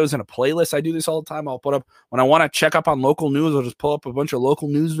videos in a playlist. I do this all the time. I'll put up, when I want to check up on local news, I'll just pull up a bunch of local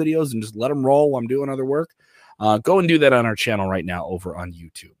news videos and just let them roll while I'm doing other work. Go and do that on our channel right now over on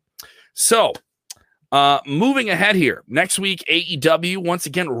YouTube. So, moving ahead here. Next week, AEW, once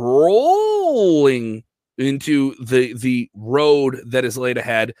again, rolling into the road that is laid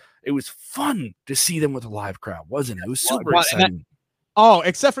ahead. It was fun to see them with a live crowd, wasn't it? It was super exciting.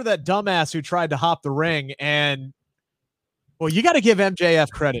 Except for that dumbass who tried to hop the ring. And well, you got to give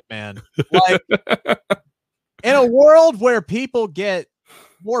MJF credit, man. Like in a world where people get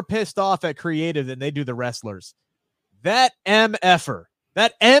more pissed off at creative than they do the wrestlers, that MFer,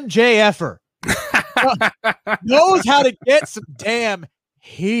 that MJFer knows how to get some damn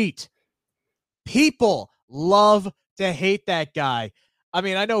heat. People love to hate that guy. I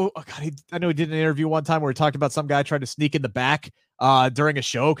mean, I know he did an interview one time where he talked about some guy trying to sneak in the back during a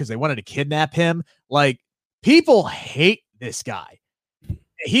show because they wanted to kidnap him. Like, people hate this guy.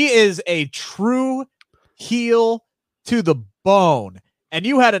 He is a true heel to the bone. And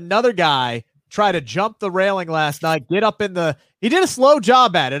you had another guy try to jump the railing last night, get up in he did a slow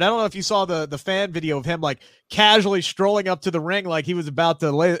job at it. I don't know if you saw the fan video of him like casually strolling up to the ring like he was about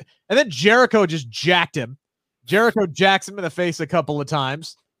to lay, and then Jericho just jacked him. Jericho jacks him in the face a couple of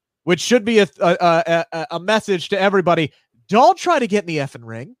times, which should be a message to everybody. Don't try to get in the effing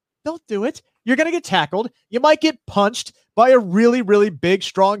ring. Don't do it. You're going to get tackled. You might get punched by a really, really big,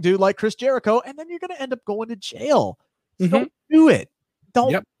 strong dude like Chris Jericho, and then you're going to end up going to jail. So don't do it.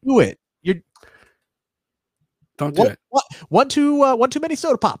 Don't do it. Don't do it. One too many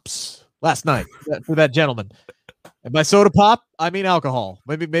soda pops last night for that gentleman. And by soda pop, I mean alcohol.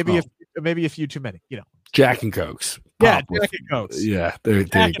 Maybe a few too many. Jack and Cokes. Yeah, Jack and Cokes. Yeah, there you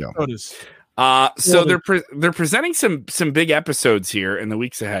go. Sodas. So they're presenting some big episodes here in the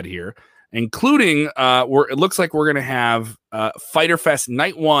weeks ahead here, including it looks like we're gonna have Fyter Fest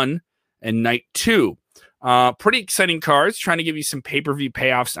Night 1 and Night 2. Pretty exciting cards, trying to give you some pay-per-view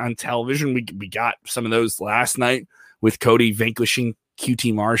payoffs on television. We got some of those last night with Cody vanquishing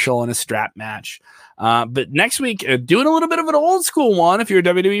QT Marshall in a strap match. But next week, doing a little bit of an old school one if you're a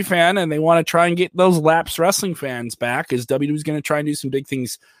WWE fan and they want to try and get those lapsed wrestling fans back, as WWE's going to try and do some big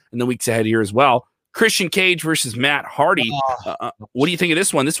things in the weeks ahead here as well. Christian Cage versus Matt Hardy. What do you think of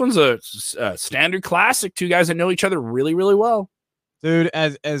this one? This one's a standard classic. Two guys that know each other really, really well. Dude,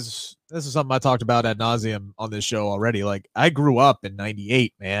 as this is something I talked about ad nauseum on this show already. Like, I grew up in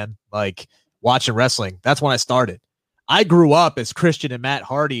 '98, man. Like, watching wrestling. That's when I started. I grew up as Christian and Matt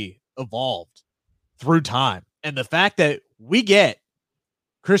Hardy evolved through time. And the fact that we get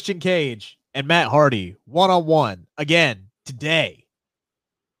Christian Cage and Matt Hardy one-on-one again today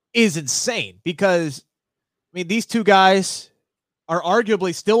is insane, because I mean, these two guys are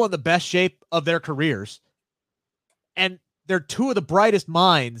arguably still in the best shape of their careers, and they're two of the brightest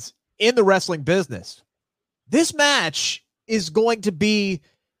minds in the wrestling business. This match is going to be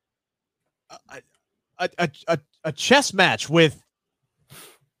a chess match with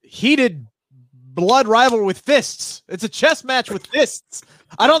heated blood rivalry with fists. It's a chess match with fists.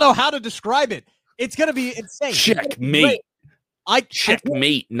 I don't know how to describe it. It's going to be insane. Checkmate.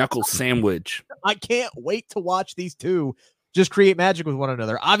 Checkmate knuckle sandwich. I can't wait to watch these two just create magic with one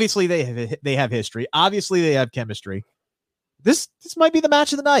another. Obviously, they have history. Obviously, they have chemistry. This might be the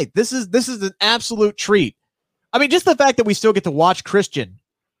match of the night. This is an absolute treat. I mean, just the fact that we still get to watch Christian,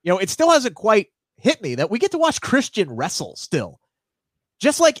 it still hasn't quite hit me that we get to watch Christian wrestle still.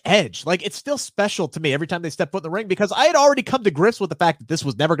 Just like Edge. Like, it's still special to me every time they step foot in the ring, because I had already come to grips with the fact that this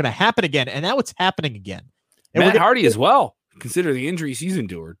was never going to happen again, and now it's happening again. And Matt Hardy as well. Consider the injuries he's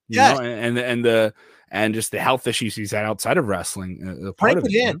endured, and just the health issues he's had outside of wrestling.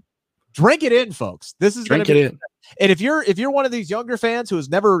 Drink it in, folks. This is going to be. And if you're one of these younger fans who has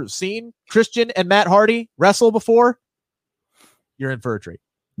never seen Christian and Matt Hardy wrestle before, you're in for a treat.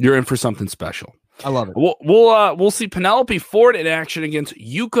 You're in for something special. I love it. We'll see Penelope Ford in action against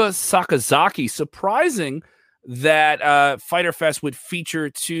Yuka Sakazaki. Surprising that Fyter Fest would feature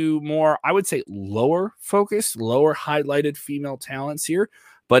two more, I would say, lower focused, lower highlighted female talents here.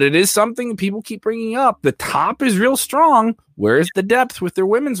 But it is something people keep bringing up. The top is real strong. Where's the depth with their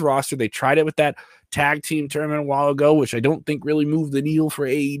women's roster? They tried it with that tag team tournament a while ago, which I don't think really moved the needle for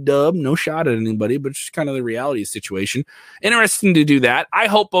AEW. No shot at anybody, but just kind of the reality of the situation. Interesting to do that. I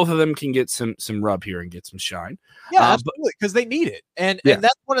hope both of them can get some rub here and get some shine. Yeah, absolutely, because they need it. And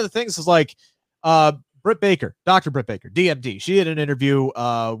that's one of the things is like Britt Baker, Dr. Britt Baker, DMD. She had an interview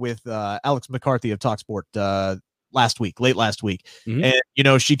with Alex McCarthy of TalkSport late last week. Mm-hmm.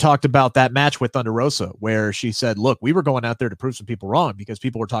 And, she talked about that match with Thunder Rosa, where she said, look, we were going out there to prove some people wrong because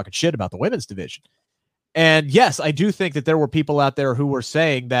people were talking shit about the women's division. And yes, I do think that there were people out there who were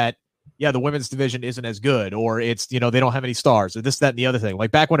saying that, the women's division isn't as good, or it's, they don't have any stars, or this, that, and the other thing,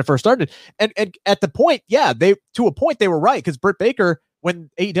 like back when it first started. And at the point, to a point, they were right, because Britt Baker,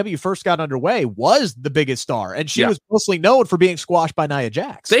 when AEW first got underway, was the biggest star, and she was mostly known for being squashed by Nia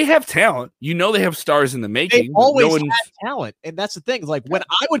Jax. They have talent. They have stars in the making. They always had talent, and that's the thing. Like, when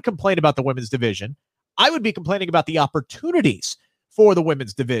I would complain about the women's division, I would be complaining about the opportunities for the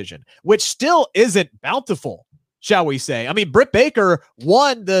women's division, which still isn't bountiful, shall we say. I mean, Britt Baker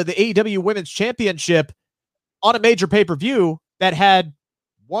won the AEW Women's Championship on a major pay-per-view that had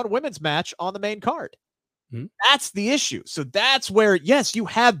one women's match on the main card. Mm-hmm. That's the issue. So that's where, yes, you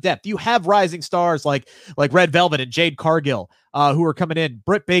have depth. You have rising stars like Red Velvet and Jade Cargill who are coming in.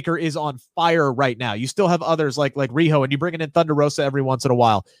 Britt Baker is on fire right now. You still have others like Riho, and you're bringing in Thunder Rosa every once in a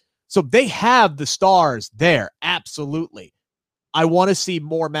while. So they have the stars there. Absolutely. I want to see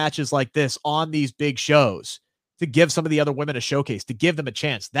more matches like this on these big shows to give some of the other women a showcase, to give them a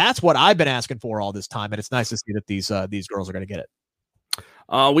chance. That's what I've been asking for all this time, and it's nice to see that these girls are going to get it.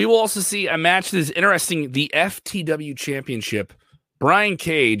 We will also see a match that is interesting, the FTW Championship, Brian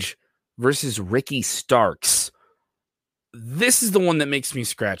Cage versus Ricky Starks. This is the one that makes me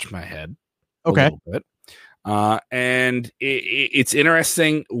scratch my head a little bit. And it's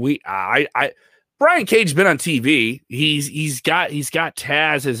interesting. Brian Cage's been on TV. He's got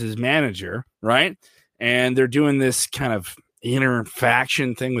Taz as his manager, right? And they're doing this kind of inner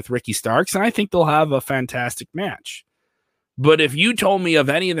faction thing with Ricky Starks, and I think they'll have a fantastic match. But if you told me of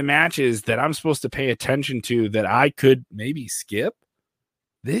any of the matches that I'm supposed to pay attention to that I could maybe skip,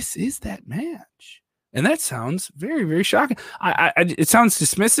 this is that match. And that sounds very, very shocking. It sounds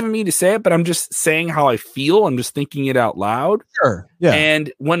dismissive of me to say it, but I'm just saying how I feel. I'm just thinking it out loud. Sure. Yeah.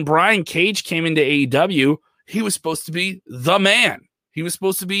 And when Brian Cage came into AEW, he was supposed to be the man. He was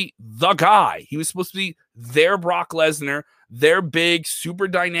supposed to be the guy. He was supposed to be their Brock Lesnar, their big, super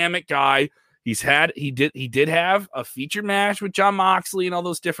dynamic guy. He did have a featured match with Jon Moxley and all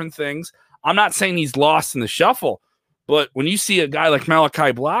those different things. I'm not saying he's lost in the shuffle, But when you see a guy like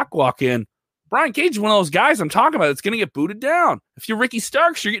Malakai Black walk in, Brian Cage is one of those guys I'm talking about that's going to get booted down. If you're Ricky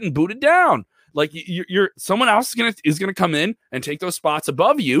Starks, you're getting booted down. Like you're someone else is gonna come in and take those spots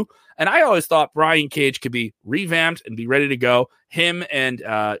above you. And I always thought Brian Cage could be revamped and be ready to go. Him and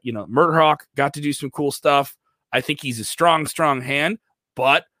Murderhawk got to do some cool stuff. I think he's a strong hand,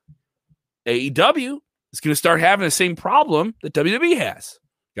 but AEW is going to start having the same problem that WWE has.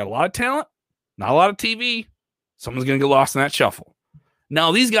 Got a lot of talent, not a lot of TV. Someone's going to get lost in that shuffle.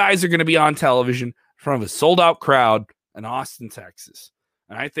 Now, these guys are going to be on television in front of a sold-out crowd in Austin, Texas.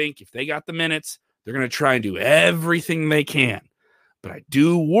 And I think if they got the minutes, they're going to try and do everything they can. But I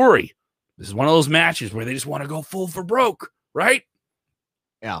do worry. This is one of those matches where they just want to go full for broke, right?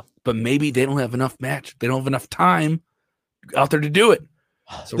 Yeah. But maybe they don't have enough match. They don't have enough time out there to do it.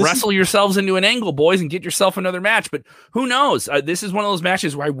 So wrestle yourselves into an angle, boys, and get yourself another match. But who knows? This is one of those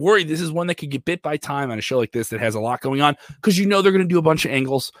matches where I worry this is one that could get bit by time on a show like this that has a lot going on, because they're going to do a bunch of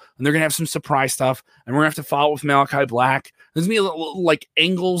angles and they're going to have some surprise stuff, and we're going to have to follow with Malakai Black. There's going to be a little, like,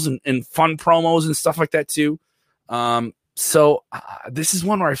 angles and fun promos and stuff like that too. So this is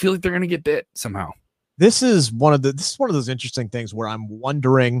one where I feel like they're going to get bit somehow. This is one of those interesting things where I'm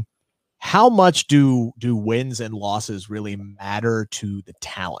wondering, how much do wins and losses really matter to the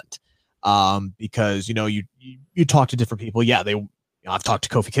talent? Because you talk to different people. Yeah, I've talked to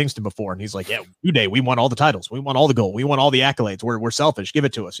Kofi Kingston before, and he's like, "Yeah, New Day, we won all the titles, we won all the gold, we won all the accolades. We're selfish, give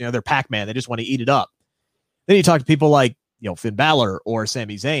it to us. They're Pac-Man, they just want to eat it up." Then you talk to people like Finn Balor or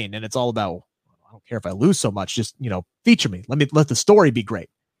Sami Zayn, and it's all about, I don't care if I lose so much, just feature me. Let the story be great.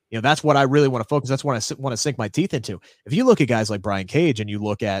 That's what I really want to focus. That's what I want to sink my teeth into. If you look at guys like Brian Cage and you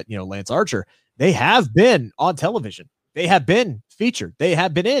look at, Lance Archer, they have been on television. They have been featured. They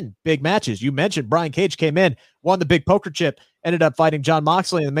have been in big matches. You mentioned Brian Cage came in, won the big poker chip, ended up fighting Jon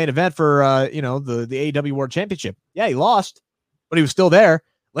Moxley in the main event for, the AEW World Championship. Yeah, he lost, but he was still there.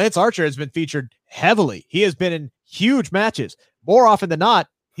 Lance Archer has been featured heavily. He has been in huge matches. More often than not,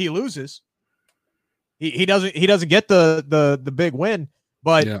 he loses. He doesn't get the big win.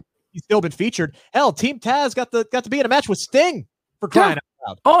 But he's still been featured. Hell, Team Taz got to be in a match with Sting, for crying out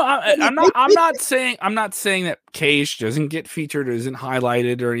loud. Oh, I'm not saying that Cage doesn't get featured or isn't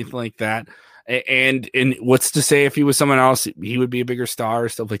highlighted or anything like that. And what's to say if he was someone else, he would be a bigger star or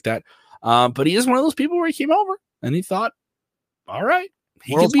stuff like that. But he is one of those people where he came over and he thought, all right,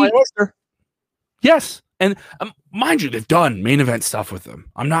 he could be. Yes. And mind you, they've done main event stuff with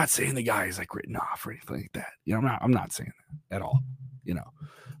him. I'm not saying the guy is like written off or anything like that. I'm not saying that at all.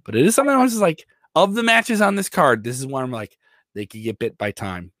 But it is something I was just like, of the matches on this card, this is one I'm like, they could get bit by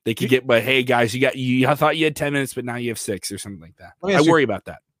time. They could get, but hey guys, I thought you had 10 minutes, but now you have 6 or something like that. I worry about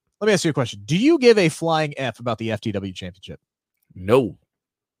that. Let me ask you a question. Do you give a flying F about the FTW championship? No.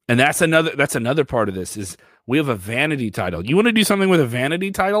 And that's another part of this is we have a vanity title. You want to do something with a vanity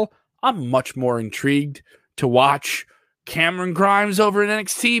title? I'm much more intrigued to watch Cameron Grimes over at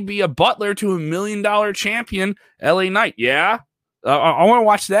NXT be a butler to $1 million champion, LA Knight. Yeah. I want to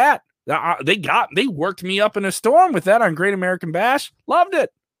watch that. They worked me up in a storm with that on Great American Bash. Loved it.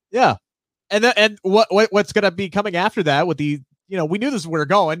 Yeah. And what's going to be coming after that with the, we knew this is where we're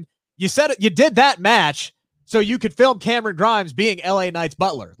going. You said it, you did that match so you could film Cameron Grimes being LA Knight's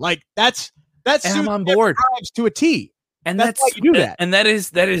butler. Like that's I'm on board Grimes to a T. And that's why you do that. And that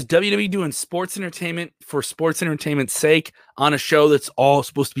is WWE doing sports entertainment for sports entertainment's sake on a show that's all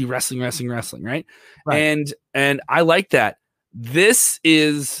supposed to be wrestling, right? And I like that. This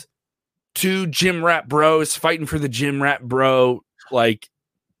is two gym rat bros fighting for the gym rat bro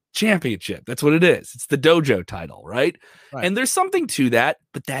championship. That's what it is. It's the dojo title, right? And there's something to that,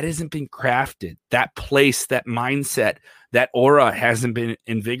 but that hasn't been crafted. That place, that mindset, that aura hasn't been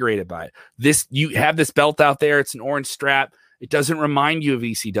invigorated by it. You have this belt out there. It's an orange strap. It doesn't remind you of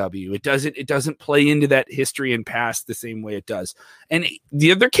ECW. It doesn't play into that history and past the same way it does. And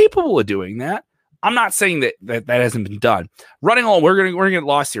they're capable of doing that. I'm not saying that hasn't been done. Running along, we're gonna get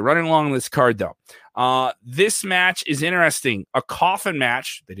lost here. Running along this card though, this match is interesting. A coffin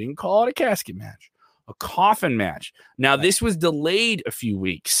match. They didn't call it a casket match. A coffin match. Now this was delayed a few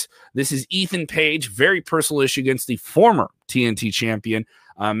weeks. This is Ethan Page, very personal issue against the former TNT champion,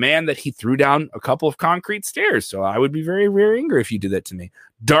 a man that he threw down a couple of concrete stairs. So I would be very, very angry if you did that to me.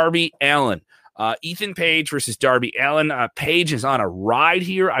 Darby Allin. Ethan Page versus Darby Allin. Page is on a ride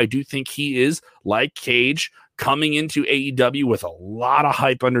here. I do think he is, like Cage, coming into AEW with a lot of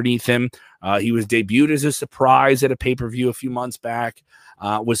hype underneath him. He was debuted as a surprise at a pay-per-view a few months back.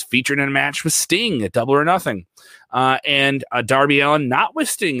 Was featured in a match with Sting at Double or Nothing. And Darby Allin not with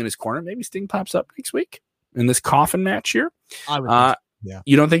Sting in his corner. Maybe Sting pops up next week in this coffin match here. I would think so. Yeah.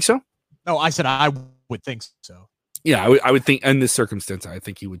 You don't think so? No, I said I would think so. Yeah, I would think in this circumstance, I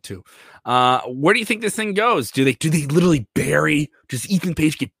think he would too. Where do you think this thing goes? Do they literally bury? Does Ethan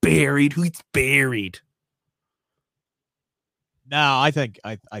Page get buried? Who gets buried? No, I think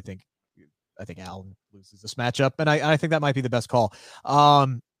Allen loses this matchup, and I think that might be the best call.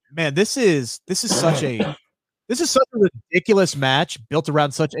 Man, this is such a ridiculous match built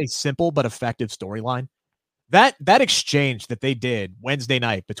around such a simple but effective storyline. That exchange that they did Wednesday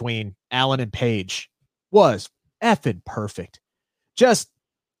night between Allen and Page was effing perfect. Just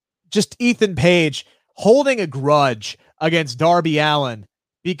Ethan Page holding a grudge against Darby Allin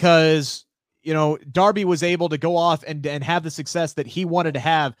because, you know, Darby was able to go off and have the success that he wanted to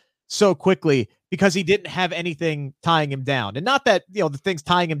have so quickly because he didn't have anything tying him down. And not that, you know, the things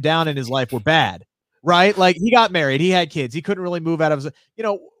tying him down in his life were bad, right? Like, he got married, he had kids, he couldn't really move out of his, you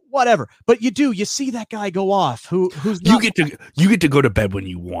know, whatever. But you see that guy go off who's not, you get to go to bed when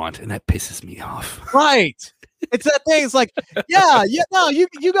you want, and that pisses me off. Right. It's that thing. It's like, no,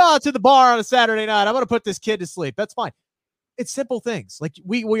 you go out to the bar on a Saturday night. I'm going to put this kid to sleep. That's fine. It's simple things. Like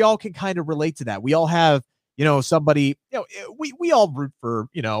we all can kind of relate to that. We all have, you know, somebody, you know, we all root for,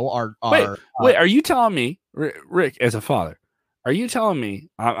 you know, our wait, are you telling me, Rick, as a father, are you telling me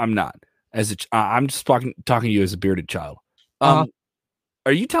I'm not I'm just talking to you as a bearded child. Are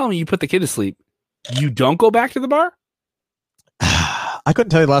you telling me you put the kid to sleep, you don't go back to the bar? I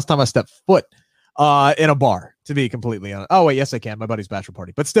couldn't tell you the last time I stepped foot in a bar, to be completely honest. Oh wait, yes I can. My buddy's bachelor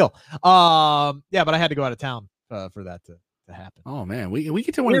party, but still, yeah, but I had to go out of town for that to happen. Oh man, we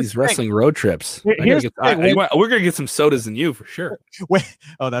get to one of these wrestling road trips. We're gonna get some sodas in you for sure. Wait,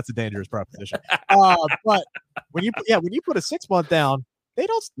 oh, that's a dangerous proposition. But when you put a 6 month down, they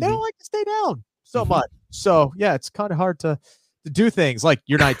don't like to stay down so much. So yeah, it's kind of hard to do things like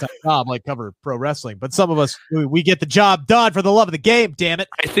your nighttime job, like cover pro wrestling. But some of us, we get the job done for the love of the game, damn it.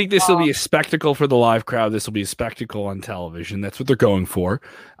 I think this will be a spectacle for the live crowd. This will be a spectacle on television. That's what they're going for.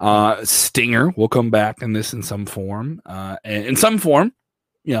 Stinger will come back in this in some form.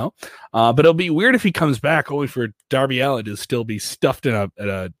 You know. But it'll be weird if he comes back only for Darby Allin to still be stuffed in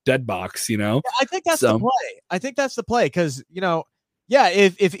a dead box, you know? Yeah, I think that's the play. I think that's the play because, you know, yeah,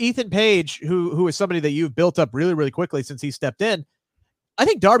 if Ethan Page, who is somebody that you've built up really, really quickly since he stepped in, I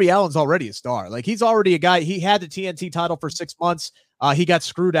think Darby Allin's already a star. Like, he's already a guy. He had the TNT title for 6 months. He got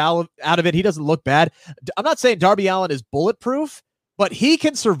screwed out of it. He doesn't look bad. I'm not saying Darby Allin is bulletproof, but he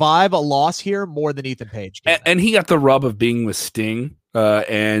can survive a loss here more than Ethan Page can. And he got the rub of being with Sting.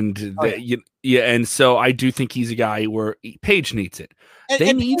 And so I do think he's a guy where Page needs it.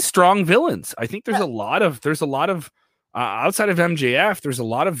 They need strong villains. I think there's a lot of outside of MJF, there's a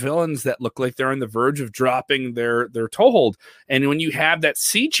lot of villains that look like they're on the verge of dropping their toehold. And when you have that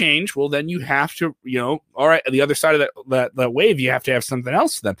sea change, well, then you have to, you know, all right, the other side of that wave, you have to have something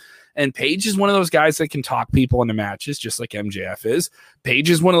else for them. And Page is one of those guys that can talk people into matches, just like MJF is. Page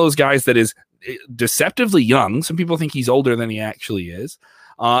is one of those guys that is deceptively young. Some people think he's older than he actually is.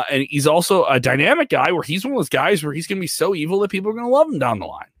 And he's also a dynamic guy where he's one of those guys where he's going to be so evil that people are going to love him down the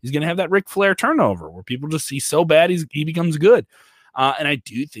line. He's going to have that Ric Flair turnover where people just see so bad he becomes good. And I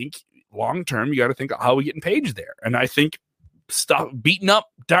do think long-term, you got to think how we get in Page there. And I think beating up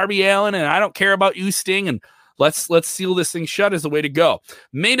Darby Allin and I don't care about you, Sting, and let's seal this thing shut is the way to go.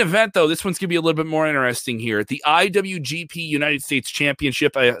 Main event, though, this one's going to be a little bit more interesting here. The IWGP United States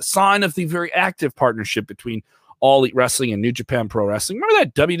Championship, a sign of the very active partnership between All Elite Wrestling and New Japan Pro Wrestling. Remember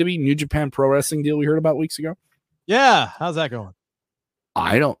that WWE New Japan Pro Wrestling deal we heard about weeks ago? Yeah. How's that going?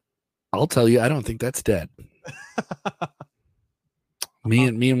 I'll tell you, I don't think that's dead. Me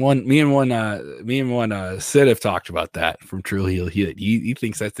and one Sid have talked about that from True Heel. He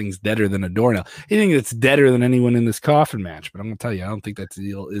thinks that thing's deader than a doornail. He thinks it's deader than anyone in this coffin match. But I'm gonna tell you, I don't think that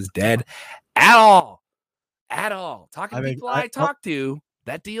deal is dead at all. Talking to people I talk to,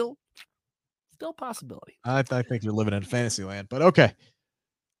 that deal still a possibility. I think you're living in fantasy land, but okay.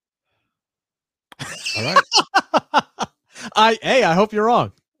 All right. I hope you're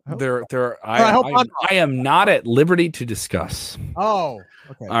wrong. I am not at liberty to discuss. Oh,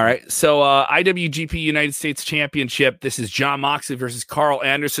 okay. All right. So IWGP United States Championship. This is Jon Moxley versus Carl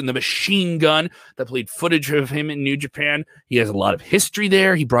Anderson, the Machine Gun, that played footage of him in New Japan. He has a lot of history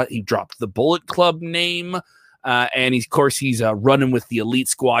there. He dropped the Bullet Club name. And he's running with the Elite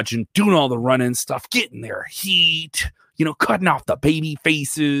Squadron, doing all the running stuff, getting their heat, you know, cutting off the baby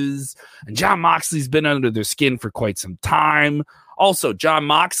faces. And Jon Moxley's been under their skin for quite some time. Also, Jon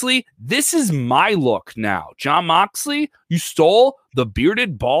Moxley, this is my look now. Jon Moxley, you stole the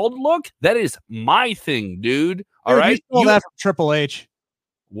bearded bald look? That is my thing, dude. All right. You stole that from Triple H.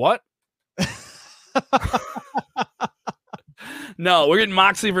 What? No, we're getting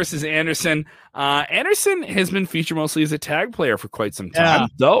Moxley versus Anderson. Anderson has been featured mostly as a tag player for quite some time,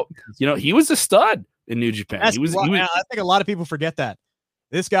 though. He was a stud in New Japan. I think a lot of people forget that.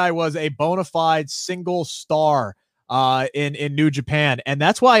 This guy was a bona fide single star in New Japan, and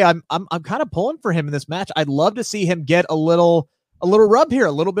that's why I'm kind of pulling for him in this match. I'd love to see him get a little rub here,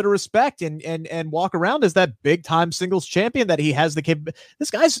 a little bit of respect, and walk around as that big time singles champion that he has the capability.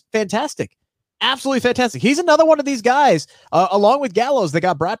 This guy's fantastic. Absolutely fantastic. He's another one of these guys, along with Gallows, that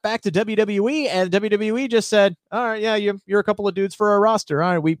got brought back to WWE, and WWE just said, "All right, yeah, you're a couple of dudes for our roster.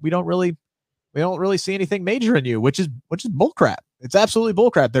 All right, we don't really see anything major in you," which is bullcrap. It's absolutely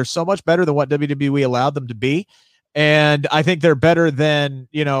bullcrap. They're so much better than what WWE allowed them to be, and I think they're better than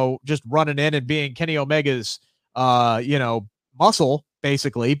just running in and being Kenny Omega's muscle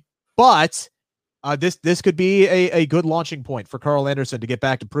basically. But this could be a good launching point for Carl Anderson to get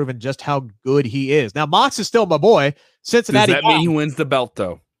back to proving just how good he is. Now, Mox is still my boy. Cincinnati. Does that mean he wins the belt,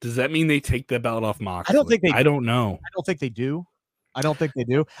 though? Does that mean they take the belt off Mox? I don't think they. I don't know. I don't think they do. I don't think they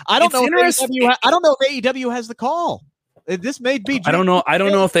do. I don't know. I don't know if AEW has the call. This may be. I don't know. I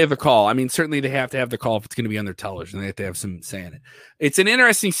don't know if they have the call. I mean, certainly they have to have the call if it's going to be on their television. They have to have some say in it. It's an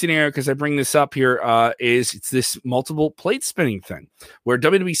interesting scenario because I bring this up here. It's this multiple plate spinning thing where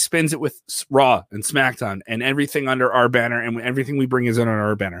WWE spins it with Raw and SmackDown and everything under our banner, and everything we bring is under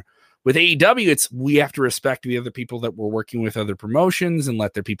our banner. With AEW, we have to respect the other people that we're working with, other promotions, and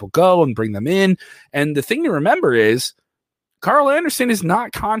let their people go and bring them in. And the thing to remember is, Carl Anderson is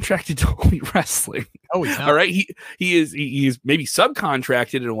not contracted to only wrestling. Oh, he's not. All right. He is maybe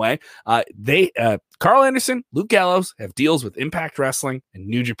subcontracted in a way. Carl Anderson, Luke Gallows have deals with Impact Wrestling and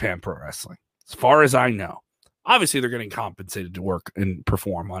New Japan Pro Wrestling, as far as I know. Obviously, they're getting compensated to work and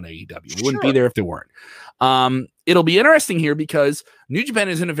perform on AEW. They wouldn't be there if they weren't. It'll be interesting here because New Japan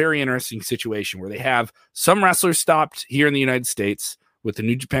is in a very interesting situation where they have some wrestlers stopped here in the United States with the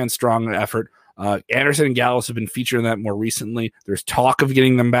New Japan Strong effort. Anderson and Gallows have been featured in that more recently. There's talk of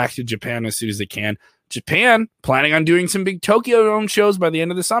getting them back to Japan as soon as they can. Japan planning on doing some big Tokyo Dome shows by the end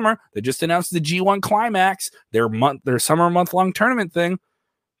of the summer. They just announced the G1 Climax, their summer month-long tournament thing.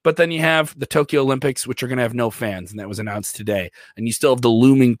 But then you have the Tokyo Olympics, which are going to have no fans, and that was announced today. And you still have the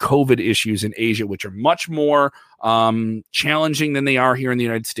looming COVID issues in Asia, which are much more challenging than they are here in the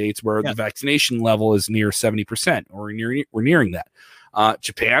United States, where the vaccination level is near 70%, or we're nearing that.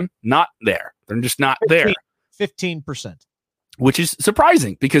 Japan, not there. They're just not there. 15%. Which is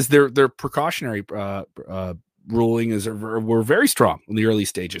surprising because their precautionary ruling were very strong in the early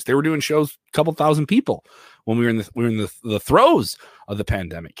stages. They were doing shows, a couple thousand people when we were in the throes of the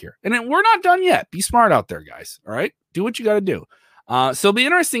pandemic here. And we're not done yet. Be smart out there, guys. All right? Do what you got to do. So it'll be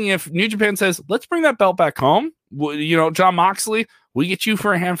interesting if New Japan says, let's bring that belt back home. John Moxley, we get you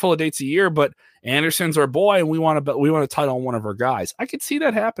for a handful of dates a year, but Anderson's our boy, and we want a title on one of our guys. I could see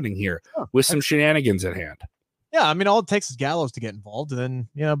that happening here with some shenanigans at hand. Yeah, I mean, all it takes is Gallows to get involved, and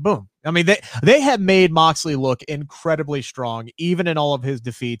then boom. I mean, they have made Moxley look incredibly strong, even in all of his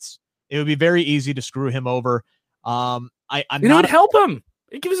defeats. It would be very easy to screw him over. It would help him.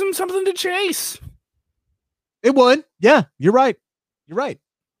 It gives him something to chase. It would. Yeah, you're right. It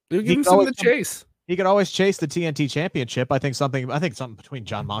would give him something to chase. He could always chase the TNT championship. I think something between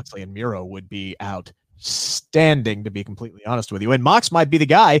John Moxley and Miro would be outstanding, to be completely honest with you. And Mox might be the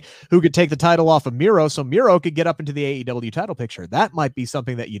guy who could take the title off of Miro, so Miro could get up into the AEW title picture. That might be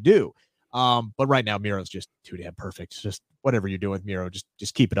something that you do. But right now, Miro's just too damn perfect. It's just whatever you're doing with Miro,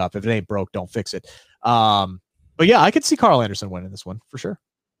 just keep it up. If it ain't broke, don't fix it. But yeah, I could see Carl Anderson winning this one for sure.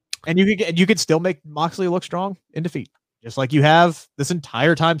 And you could still make Moxley look strong in defeat, just like you have this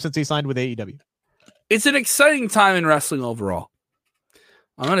entire time since he signed with AEW. It's an exciting time in wrestling overall.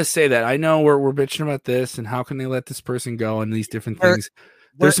 I'm going to say that. I know we're bitching about this and how can they let this person go and these different things.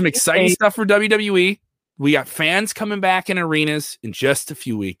 There's some exciting stuff for WWE. We got fans coming back in arenas in just a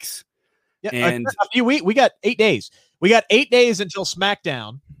few weeks. Yeah, and a few weeks. We got 8 days. We got 8 days until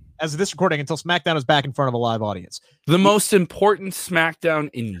SmackDown, as of this recording, until SmackDown is back in front of a live audience. The most important SmackDown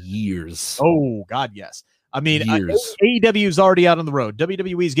in years. Oh, God, yes. I mean, AEW is already out on the road.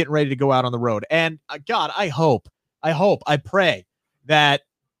 WWE is getting ready to go out on the road. And God, I pray that,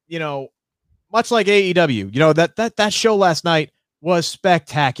 much like AEW, that show last night was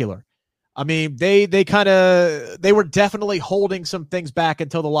spectacular. I mean, they were definitely holding some things back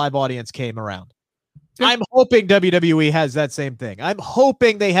until the live audience came around. I'm hoping WWE has that same thing. I'm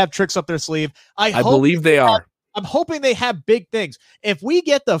hoping they have tricks up their sleeve. I believe they are. I'm hoping they have big things. If we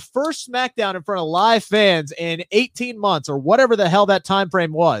get the first SmackDown in front of live fans in 18 months or whatever the hell that time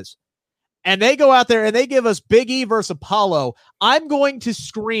frame was, and they go out there and they give us Big E versus Apollo, I'm going to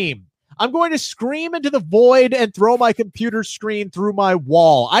scream. I'm going to scream into the void and throw my computer screen through my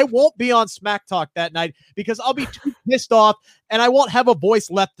wall. I won't be on Smack Talk that night because I'll be too pissed off and I won't have a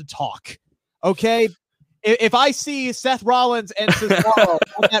voice left to talk. Okay? If I see Seth Rollins and Cesaro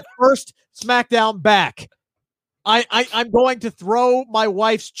on that first SmackDown back, I'm going to throw my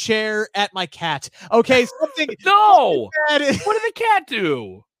wife's chair at my cat. Okay? No! What did the cat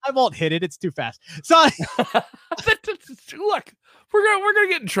do? I won't hit it. It's too fast. So look, we're gonna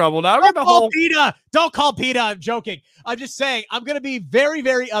get in trouble now. Don't call PETA. I'm joking. I'm just saying I'm gonna be very,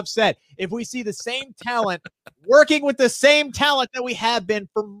 very upset if we see the same talent working with the same talent that we have been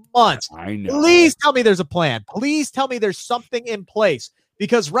for months. I know. Please tell me there's a plan. Please tell me there's something in place,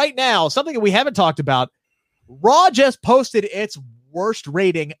 because right now, something that we haven't talked about, Raw just posted its worst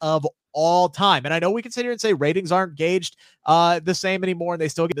rating of all time. And I know we can sit here and say ratings aren't gauged the same anymore, and they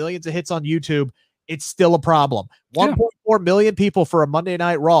still get millions of hits on YouTube. It's still a problem. 1.4 million people for a Monday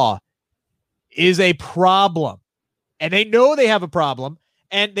Night Raw is a problem. And they know they have a problem.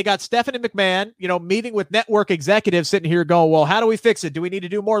 And they got Stephanie McMahon, meeting with network executives sitting here going, well, how do we fix it? Do we need to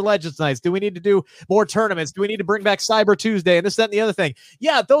do more Legends Nights? Do we need to do more tournaments? Do we need to bring back Cyber Tuesday and this, that, and the other thing?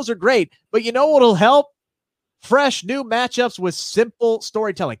 Yeah, those are great. But you know what'll help? Fresh new matchups with simple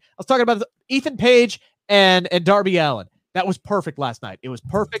storytelling. I was talking about Ethan Page and Darby Allin. That was perfect last night. It was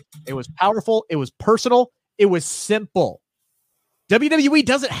perfect. It was powerful. It was personal. It was simple. WWE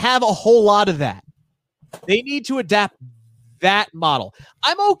doesn't have a whole lot of that. They need to adapt that model.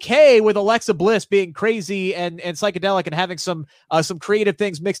 I'm okay with Alexa Bliss being crazy and psychedelic and having some creative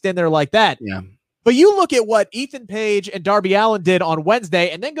things mixed in there like that. Yeah. But you look at what Ethan Page and Darby Allin did on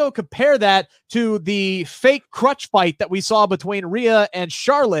Wednesday and then go compare that to the fake crutch fight that we saw between Rhea and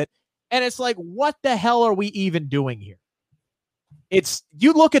Charlotte, and it's like, what the hell are we even doing here?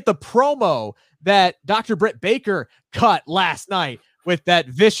 You look at the promo that Dr. Britt Baker cut last night with that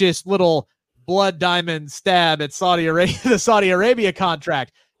vicious little blood diamond stab at Saudi Arabia, the Saudi Arabia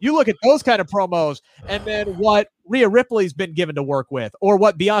contract. You look at those kind of promos, and then what Rhea Ripley's been given to work with, or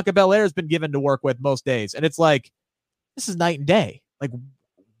what Bianca Belair's been given to work with most days. And it's like, this is night and day. Like,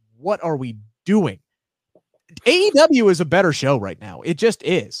 what are we doing? AEW is a better show right now. It just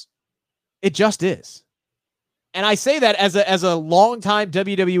is. It just is. And I say that as a longtime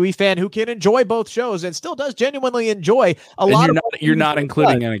WWE fan who can enjoy both shows and still does genuinely enjoy a lot of. You're not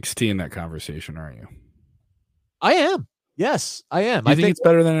including NXT in that conversation, are you? I am. Yes, I am. I think it's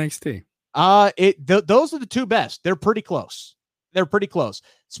better than NXT. Those are the two best. They're pretty close.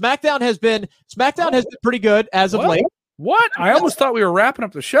 SmackDown has been pretty good as of late. What? I almost thought we were wrapping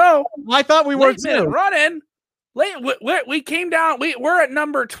up the show. I thought we were too. Running. We came down. We're at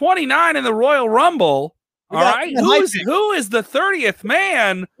number 29 in the Royal Rumble. All right. Who is the 30th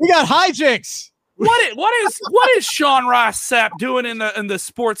man? We got hijinks. What is Sean Ross Sapp doing in the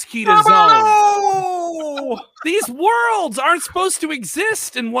Sportskeeda zone? These worlds aren't supposed to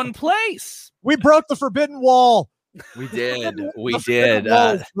exist in one place. We broke the forbidden wall. We did.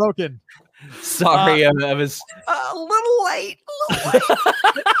 Broken. Sorry, I was a little late.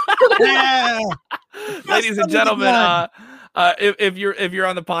 Yeah. Ladies and gentlemen, if you're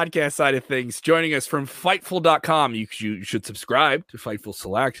on the podcast side of things, joining us from Fightful.com, you should subscribe to Fightful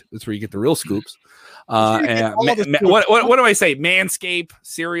Select. That's where you get the real scoops. What do I say? Manscape,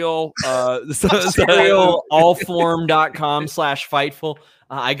 Cereal, Cereal, allform.com/Fightful.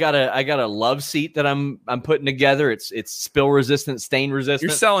 I got a love seat that I'm putting together. It's spill resistant, stain resistant.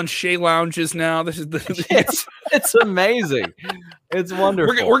 You're selling Shea lounges now. This is it's amazing. It's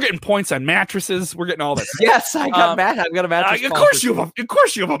wonderful. We're getting points on mattresses. We're getting all that. Yes, I've got a mattress. Of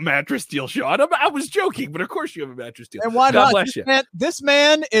course you have a mattress deal, Sean. I was joking, but of course you have a mattress deal. And why God not? Bless you. This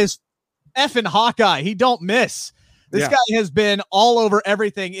man is effing Hawkeye. He don't miss. This guy has been all over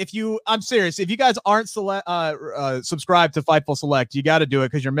everything. I'm serious. If you guys aren't subscribed to Fightful Select, you got to do it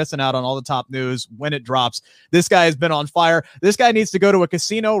because you're missing out on all the top news when it drops. This guy has been on fire. This guy needs to go to a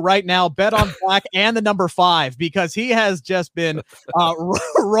casino right now, bet on black and the number 5 because he has just been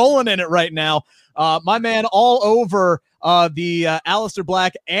rolling in it right now. My man all over the Aleister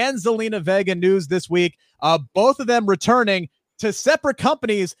Black and Zelina Vega news this week. Both of them returning to separate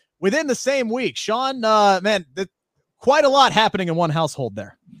companies within the same week. Sean, quite a lot happening in one household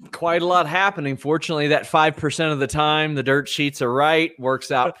there. Quite a lot happening. Fortunately, that 5% of the time the dirt sheets are right.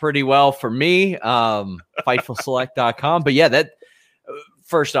 Works out pretty well for me. Fightfulselect.com. But yeah, that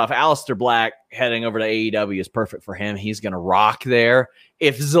first off, Aleister Black heading over to AEW is perfect for him. He's going to rock there.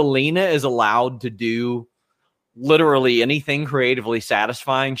 If Zelina is allowed to do literally anything creatively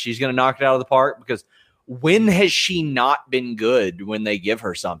satisfying, she's going to knock it out of the park because when has she not been good when they give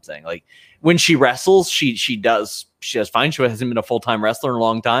her something? Like when she wrestles, she does she does fine. She hasn't been a full-time wrestler in a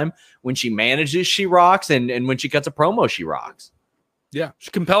long time. When she manages, she rocks, and when she cuts a promo, she rocks. Yeah, she's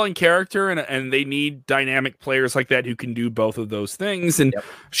a compelling character, and they need dynamic players like that who can do both of those things. And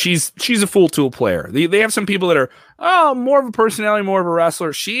she's a full tool player. They have some people that are more of a personality, more of a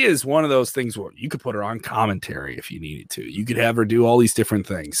wrestler. She is one of those things where you could put her on commentary if you needed to. You could have her do all these different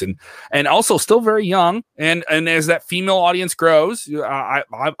things, and also still very young. And as that female audience grows,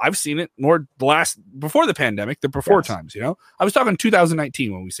 I've seen it more before the pandemic, before times. I was talking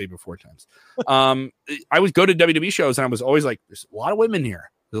 2019 when we say before times. I would go to WWE shows and I was always like, there's a lot of women here.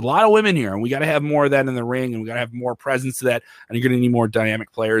 There's a lot of women here, and we got to have more of that in the ring, and we got to have more presence to that, and you're going to need more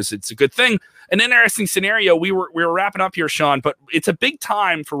dynamic players. It's a good thing. An interesting scenario. We were wrapping up here, Sean, but it's a big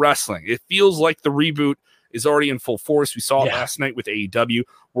time for wrestling. It feels like the reboot is already in full force. We saw it last night with AEW.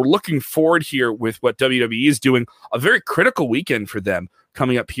 We're looking forward here with what WWE is doing. A very critical weekend for them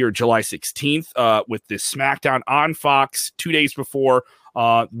coming up here July 16th with this SmackDown on Fox 2 days before.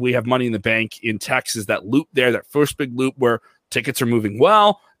 We have Money in the Bank in Texas, that loop there, that first big loop where tickets are moving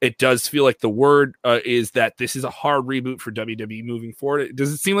well. It does feel like the word is that this is a hard reboot for WWE moving forward.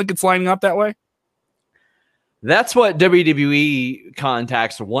 Does it seem like it's lining up that way? That's what WWE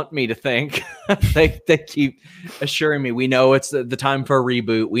contacts want me to think. they keep assuring me, we know it's the time for a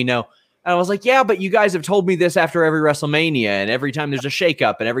reboot. We know. And I was like, yeah, but you guys have told me this after every WrestleMania, and every time there's a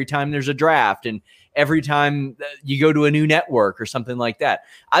shakeup, and every time there's a draft, and every time you go to a new network or something like that.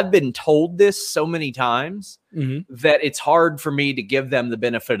 I've been told this so many times that it's hard for me to give them the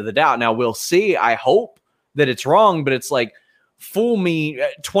benefit of the doubt. Now we'll see. I hope that it's wrong, but it's like, fool me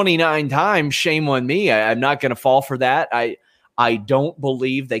 29 times, shame on me. I'm not going to fall for that. I don't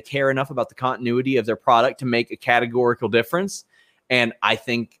believe they care enough about the continuity of their product to make a categorical difference. And I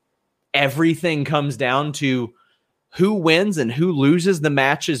think everything comes down to who wins and who loses the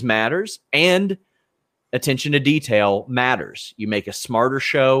matches matters, and attention to detail matters. You make a smarter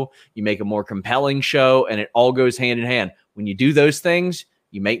show, you make a more compelling show, and it all goes hand in hand. When you do those things,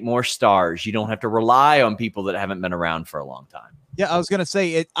 you make more stars. You don't have to rely on people that haven't been around for a long time. Yeah, I was going to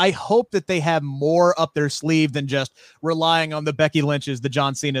say, I hope that they have more up their sleeve than just relying on the Becky Lynch's, the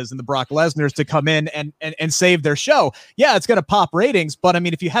John Cena's, and the Brock Lesnar's to come in and save their show. Yeah, it's going to pop ratings, but I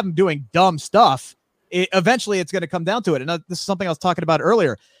mean, if you have them doing dumb stuff, eventually it's going to come down to it. And this is something I was talking about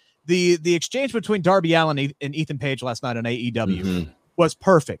earlier. The exchange between Darby Allin and Ethan Page last night on AEW was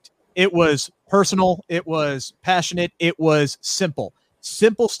perfect. It was personal. It was passionate. It was simple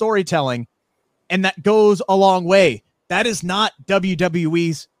storytelling. And that goes a long way. That is not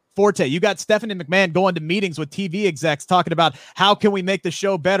WWE's forte. You got Stephanie McMahon going to meetings with TV execs talking about how can we make the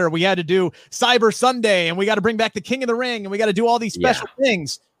show better? We had to do Cyber Sunday, and we got to bring back the King of the Ring, and we got to do all these special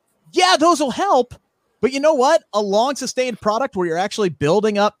things. Yeah, those will help. But you know what? A long sustained product where you're actually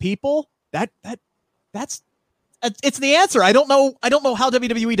building up people, that's it's the answer. I don't know how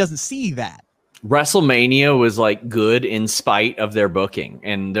WWE doesn't see that. WrestleMania was like good in spite of their booking.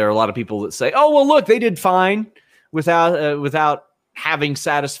 And there are a lot of people that say, oh, well, look, they did fine without having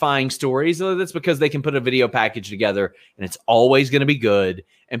satisfying stories. That's because they can put a video package together and it's always going to be good.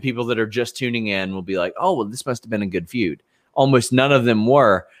 And people that are just tuning in will be like, oh, well, this must have been a good feud. Almost none of them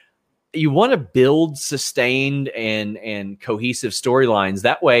were. You want to build sustained and cohesive storylines.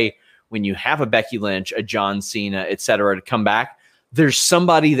 That way, when you have a Becky Lynch, a John Cena, et cetera, to come back, there's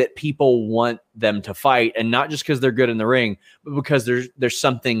somebody that people want them to fight, and not just because they're good in the ring, but because there's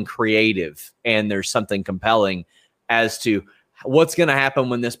something creative and there's something compelling as to what's going to happen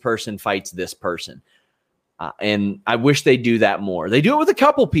when this person fights this person. And I wish they do that more. They do it with a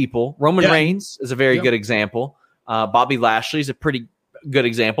couple people. Roman Reigns is a very good example. Bobby Lashley is a pretty good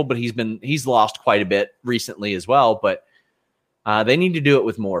example, but he's lost quite a bit recently as well. But they need to do it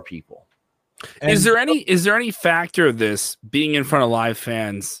with more people. And is there any factor of this being in front of live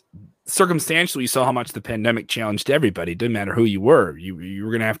fans? Circumstantially, you saw how much the pandemic challenged everybody. It didn't matter who you were. You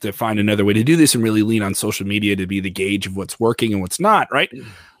were going to have to find another way to do this and really lean on social media to be the gauge of what's working and what's not, right?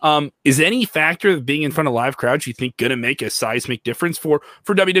 Is any factor of being in front of live crowds you think going to make a seismic difference for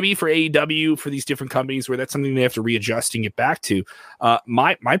WWE, for AEW, for these different companies where that's something they have to readjust and get back to?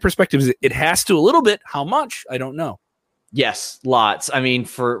 My perspective is it has to a little bit. How much? I don't know. Yes, lots. I mean,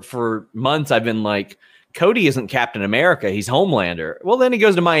 for months I've been like, Cody isn't Captain America. He's Homelander. Well, then he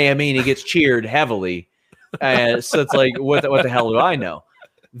goes to Miami and he gets cheered heavily. So it's like, what the hell do I know?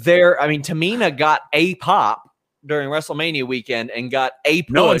 Tamina got a pop during WrestleMania weekend and got a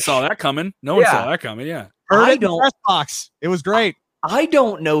push. No one saw that coming. Yeah. Heard it in the press box. It was great. I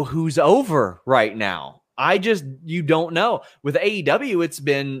don't know who's over right now. You don't know. With AEW, it's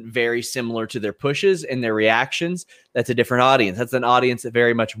been very similar to their pushes and their reactions. That's a different audience. That's an audience that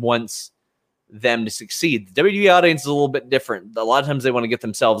very much wants them to succeed. The WWE audience is a little bit different. A lot of times they want to get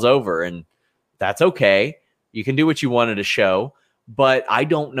themselves over, and that's okay. You can do what you want at a show, but I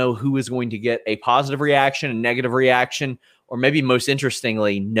don't know who is going to get a positive reaction, a negative reaction, or maybe most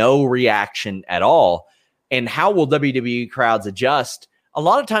interestingly, no reaction at all. And how will WWE crowds adjust? A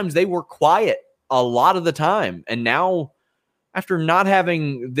lot of times they were quiet a lot of the time. And now, after not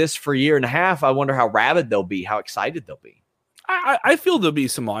having this for a year and a half, I wonder how rabid they'll be, how excited they'll be. I feel there'll be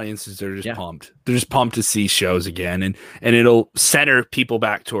some audiences that are just pumped. They're just pumped to see shows again, and it'll center people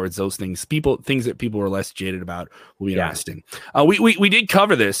back towards those things. Things that people were less jaded about will be interesting. We did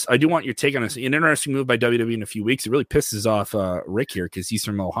cover this. I do want your take on this. An interesting move by WWE in a few weeks. It really pisses off Rick here because he's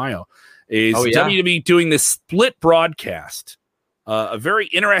from Ohio. Is WWE doing this split broadcast? A very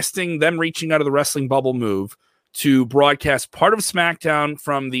interesting them reaching out of the wrestling bubble move to broadcast part of SmackDown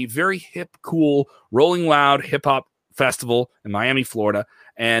from the very hip, cool, Rolling Loud hip hop festival in Miami, Florida,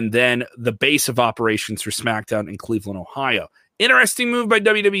 and then the base of operations for SmackDown in Cleveland, Ohio. Interesting move by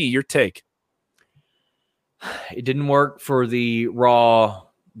WWE. Your take? It didn't work for the Raw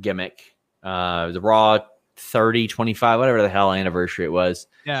gimmick. The Raw 30, 25, whatever the hell anniversary it was.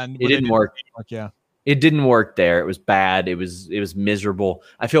 Yeah, and it didn't work. Yeah. It didn't work there. It was bad. It was miserable.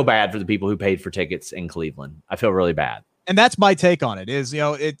 I feel bad for the people who paid for tickets in Cleveland. I feel really bad. And that's my take on it is,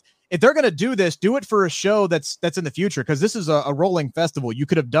 if they're going to do this, do it for a show that's in the future, because this is a rolling festival. You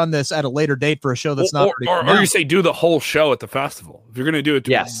could have done this at a later date for a show that's not. Or you say do the whole show at the festival. If you're going to do it,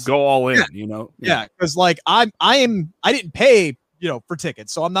 go all in. Yeah, because I didn't pay for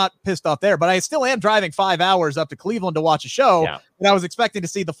tickets, so I'm not pissed off there. But I still am driving 5 hours up to Cleveland to watch a show, and I was expecting to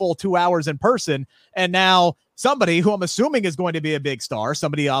see the full 2 hours in person, and now somebody who I'm assuming is going to be a big star,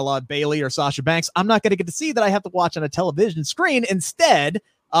 somebody a la Bailey or Sasha Banks, I'm not going to get to see that I have to watch on a television screen instead.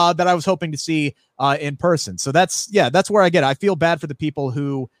 That I was hoping to see in person. So that's where I feel bad for the people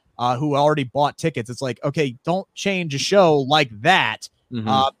who already bought tickets. It's like, okay, don't change a show like that.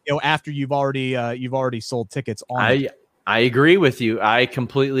 After you've already sold tickets on. I agree with you. I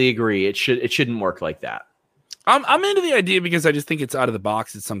completely agree. It shouldn't work like that. I'm into the idea because I just think it's out of the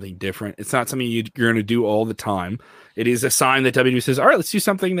box. It's something different. It's not something you're going to do all the time. It is a sign that WWE says, all right, let's do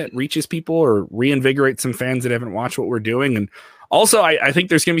something that reaches people or reinvigorates some fans that haven't watched what we're doing. And also, I think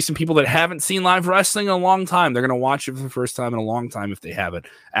there's going to be some people that haven't seen live wrestling in a long time. They're going to watch it for the first time in a long time if they haven't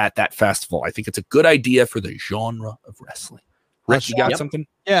at that festival. I think it's a good idea for the genre of wrestling. Rick, you got something?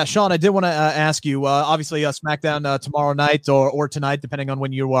 Yeah, Sean, I did want to ask you, obviously SmackDown tomorrow night or tonight, depending on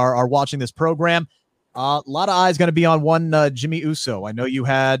when you are watching this program. A lot of eyes going to be on one Jimmy Uso. I know you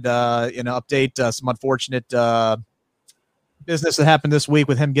had an update, some unfortunate business that happened this week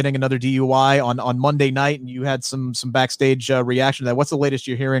with him getting another DUI on Monday night, and you had some backstage reaction to that. What's the latest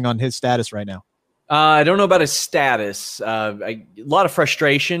you're hearing on his status right now? I don't know about his status. A lot of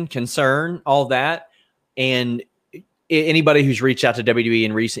frustration, concern, all that. And anybody who's reached out to WWE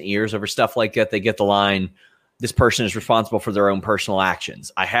in recent years over stuff like that, they get the line, this person is responsible for their own personal actions.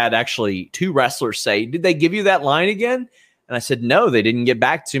 I had actually 2 wrestlers say, did they give you that line again? And I said, no, they didn't get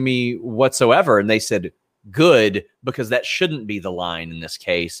back to me whatsoever. And they said, good, because that shouldn't be the line in this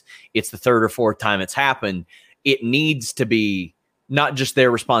case. It's the 3rd or 4th time it's happened. It needs to be not just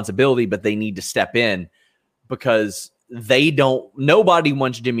their responsibility, but they need to step in, because nobody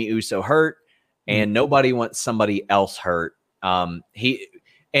wants Jimmy Uso hurt, and nobody wants somebody else hurt.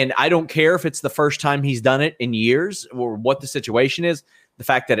 And I don't care if it's the first time he's done it in years or what the situation is. The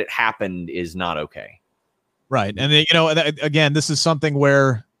fact that it happened is not okay. Right. And again, this is something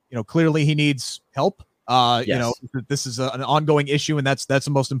where, clearly he needs help. This is an ongoing issue, and that's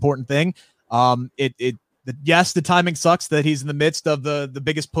the most important thing. Yes, the timing sucks that he's in the midst of the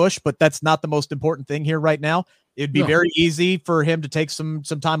biggest push, but that's not the most important thing here right now. It'd be very easy for him to take some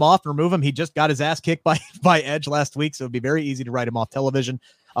time off and remove him. He just got his ass kicked by Edge last week, so it'd be very easy to write him off television.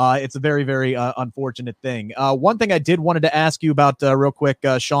 It's a very, very unfortunate thing. One thing I did wanted to ask you about real quick,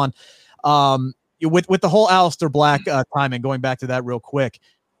 Sean, with the whole Aleister Black timing, going back to that real quick.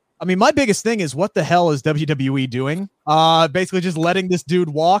 I mean, my biggest thing is, what the hell is WWE doing? Basically just letting this dude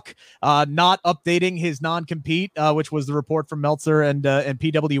walk, not updating his non-compete, which was the report from Meltzer and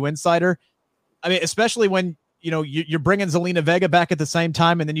PW Insider. I mean, especially when, you're bringing Zelina Vega back at the same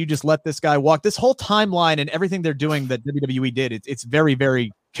time, and then you just let this guy walk. This whole timeline and everything they're doing that WWE did, it's very,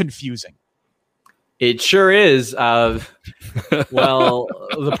 very confusing. It sure is. Well,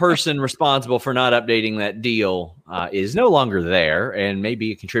 the person responsible for not updating that deal is no longer there, and may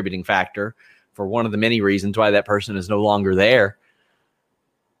be a contributing factor for one of the many reasons why that person is no longer there.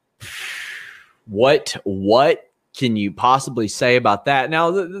 What can you possibly say about that? Now,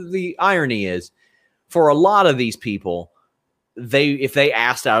 the irony is, for a lot of these people, if they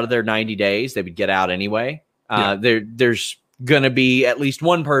asked out of their 90 days, they would get out anyway. There's going to be at least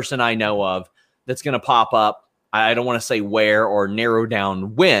one person I know of that's going to pop up. I don't want to say where or narrow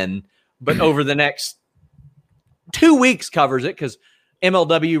down when, but over the next 2 weeks covers it, because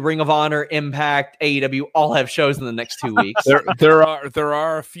MLW, Ring of Honor, Impact, AEW all have shows in the next 2 weeks. there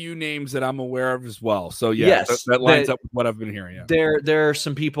are a few names that I'm aware of as well. So yes, that lines up with what I've been hearing. Yeah. There are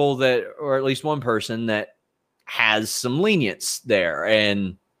some people that, or at least one person that has some lenience there,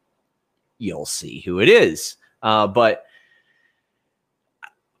 and you'll see who it is. But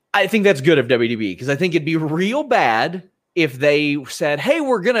I think that's good of WWE, because I think it'd be real bad if they said, hey,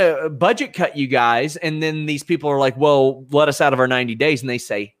 we're going to budget cut you guys. And then these people are like, well, let us out of our 90 days. And they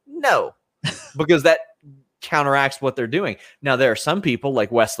say no, because that counteracts what they're doing. Now, there are some people like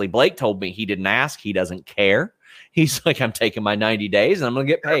Wesley Blake told me he didn't ask. He doesn't care. He's like, I'm taking my 90 days and I'm going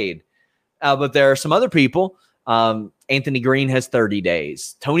to get paid. But there are some other people. Anthony Green has 30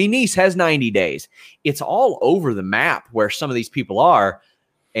 days. Tony Nese has 90 days. It's all over the map where some of these people are.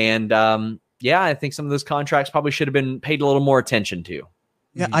 And I think some of those contracts probably should have been paid a little more attention to.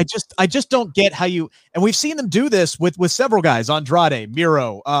 Yeah, I just don't get how you, and we've seen them do this with several guys, Andrade,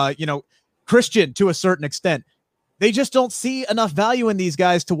 Miro, Christian to a certain extent. They just don't see enough value in these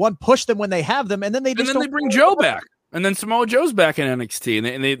guys to push them when they have them, and then they bring Joe back. And then Samoa Joe's back in NXT,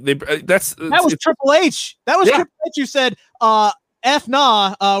 and they that was Triple H. That was Triple H who said, "F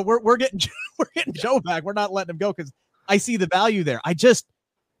nah, we're getting Joe back. We're not letting him go because I see the value there."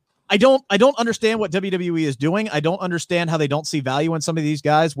 I don't understand what WWE is doing. I don't understand how they don't see value in some of these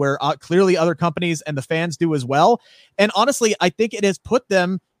guys, where clearly other companies and the fans do as well. And honestly, I think it has put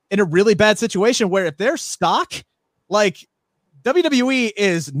them in a really bad situation where if their stock, like, WWE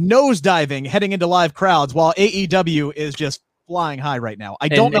is nosediving heading into live crowds, while AEW is just flying high right now. I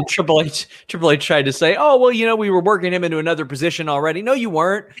don't know. And Triple H tried to say, "Oh, well, we were working him into another position already." No, you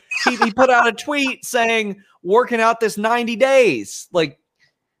weren't. He put out a tweet saying, "Working out this 90 days," like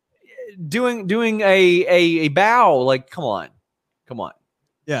doing a bow. Like, come on.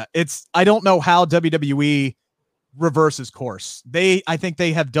 Yeah, I don't know how WWE reverses course. I think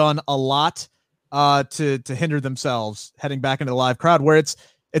they have done a lot to hinder themselves heading back into the live crowd, where it's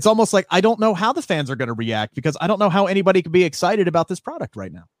almost like I don't know how the fans are going to react, because I don't know how anybody could be excited about this product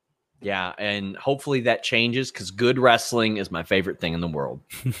right now. Yeah, and hopefully that changes, because good wrestling is my favorite thing in the world.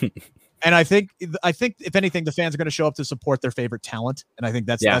 And I think if anything, the fans are going to show up to support their favorite talent, and I think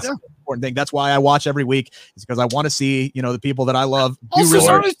that's the important thing. That's why I watch every week, is because I want to see the people that I love.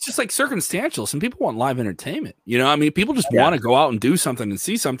 Also, it's just like circumstantial. Some people want live entertainment. I mean, people just want to go out and do something and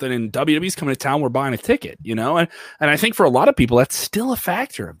see something. And WWE's coming to town, we're buying a ticket. And I think for a lot of people, that's still a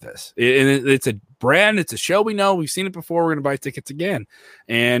factor of this. It's a brand, it's a show we know, we've seen it before, we're going to buy tickets again.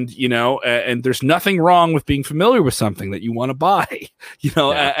 And and there's nothing wrong with being familiar with something that you want to buy.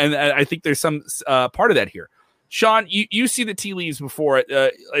 And I think there's some part of that here. Sean, you see the tea leaves before it.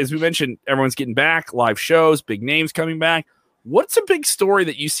 As we mentioned, everyone's getting back, live shows, big names coming back. What's a big story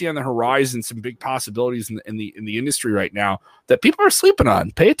that you see on the horizon, some big possibilities in the industry right now that people are sleeping on?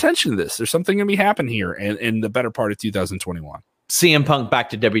 Pay attention to this. There's something going to be happening here in the better part of 2021. CM Punk back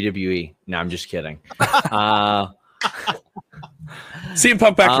to WWE. No, I'm just kidding. CM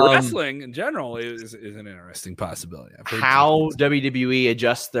Punk back to wrestling in general is an interesting possibility. How WWE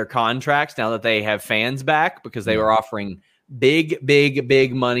adjusts their contracts now that they have fans back, because they were offering big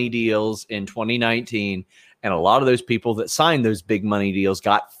money deals in 2019. And a lot of those people that signed those big money deals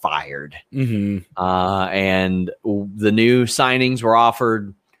got fired. Mm-hmm. And the new signings were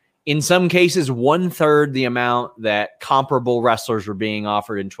offered, in some cases, 1/3 the amount that comparable wrestlers were being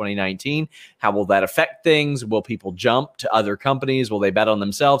offered in 2019. How will that affect things? Will people jump to other companies? Will they bet on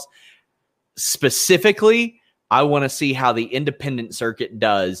themselves? Specifically, I want to see how the independent circuit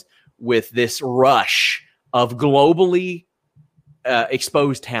does with this rush of globally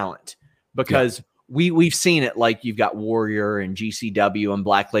exposed talent, because we've seen it. Like, you've got Warrior and GCW and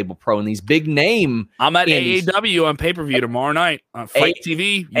Black Label Pro and these big name. I'm at AEW on pay-per-view tomorrow night on Fight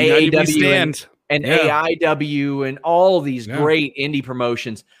TV. AEW and AIW and all these great indie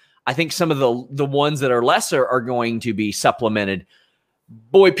promotions. I think some of the ones that are lesser are going to be supplemented.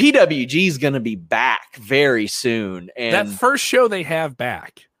 Boy, PWG is going to be back very soon. And that first show they have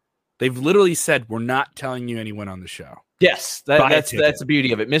back, they've literally said, we're not telling you anyone on the show. Yes, that's the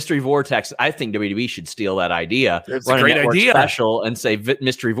beauty of it. Mystery Vortex. I think WWE should steal that idea. It's a great idea. Special and say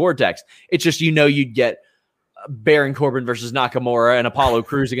Mystery Vortex. It's just, you'd get Baron Corbin versus Nakamura and Apollo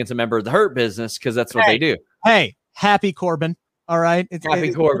Crews against a member of the Hurt Business, because that's what they do. Hey, happy Corbin. All right.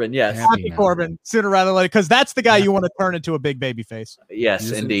 Happy Corbin. Yes. Happy Corbin. Sooner rather than later. Because that's the guy you want to turn into a big baby face. Yes,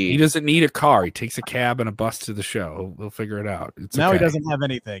 He indeed. doesn't need a car. He takes a cab and a bus to the show. He'll figure it out. He doesn't have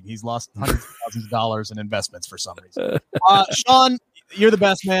anything. He's lost hundreds of thousands of dollars in investments for some reason. Sean, you're the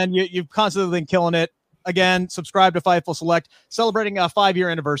best, man. You've constantly been killing it. Again, subscribe to Fightful Select, celebrating a 5-year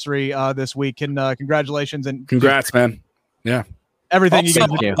anniversary this week. And congratulations and congrats, man. Yeah, everything also,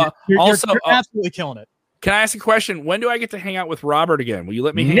 you guys. You're absolutely killing it. Can I ask a question? When do I get to hang out with Robert again? Will you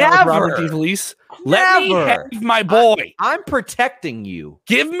let me hang out with Robert DeFelice? Let me have my boy. I'm protecting you.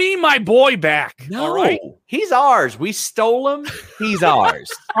 Give me my boy back. No, all right? He's ours. We stole him. He's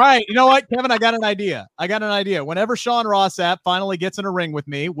ours. All right. You know what, Kevin? I got an idea. Whenever Sean Sapp finally gets in a ring with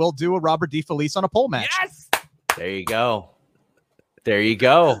me, we'll do a Robert DeFelice on a pole match. Yes. There you go.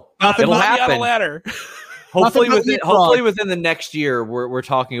 It'll happen. Ladder. Hopefully within the next year, we're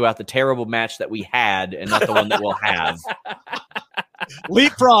talking about the terrible match that we had and not the one that we'll have.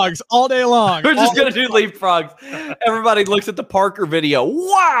 Leapfrogs all day long. We're just going to do leapfrogs. Everybody looks at the Parker video.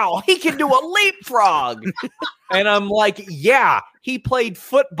 Wow, he can do a leapfrog. And I'm like, yeah, he played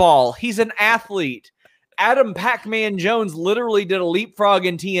football. He's an athlete. Adam Pac-Man Jones literally did a leapfrog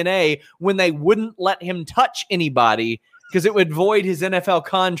in TNA when they wouldn't let him touch anybody because it would void his NFL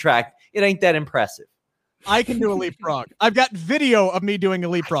contract. It ain't that impressive. I can do a leapfrog. I've got video of me doing a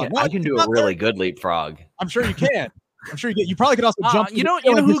leapfrog. I can do a really good leapfrog. I'm sure you can. You probably could also jump. You know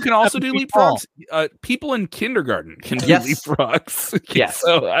who can also do leapfrogs? People in kindergarten can do leapfrogs. Yes.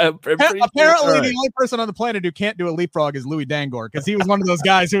 So apparently, the only person on the planet who can't do a leapfrog is Louis Dangor because he was one of those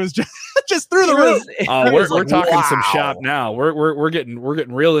guys who was just through the roof. We're talking some shop now. We're getting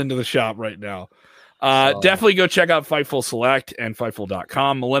real into the shop right now. Definitely go check out Fightful Select and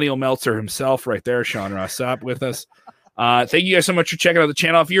Fightful.com. Millennial Meltzer himself right there, Sean Sapp with us. Thank you guys so much for checking out the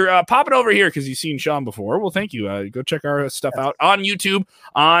channel. If you're popping over here because you've seen Sean before, well, thank you. Go check our stuff out on YouTube,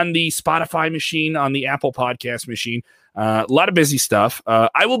 on the Spotify machine, on the Apple Podcast machine. A lot of busy stuff.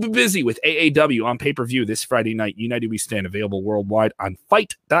 I will be busy with AAW on pay-per-view this Friday night. United We Stand, available worldwide on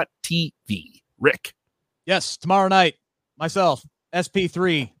Fight.tv. Rick. Yes, tomorrow night, myself,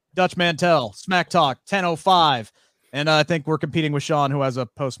 SP3, Dutch Mantel, Smack Talk, 10:05. And I think we're competing with Sean, who has a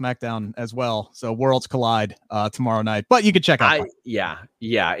post SmackDown as well. So worlds collide tomorrow night. But you can check out.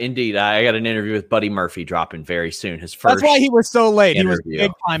 Yeah, indeed. I got an interview with Buddy Murphy dropping very soon. His first. That's why he was so late. Interview. He was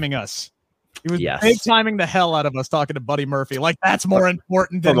big timing us. He was big timing the hell out of us talking to Buddy Murphy. Like that's more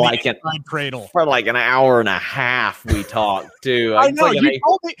important than the InSide Kradle. For like an hour and a half, we talked too. I know.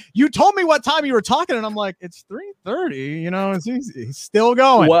 You told me what time you were talking, and I'm like, it's 3:30. You know, he's still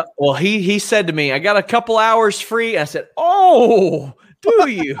going. Well, he said to me, I got a couple hours free. I said, oh, do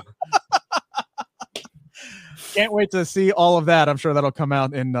you? Can't wait to see all of that. I'm sure that'll come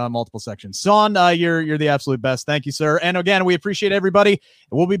out in multiple sections. Sean, you're the absolute best. Thank you, sir. And again, we appreciate everybody.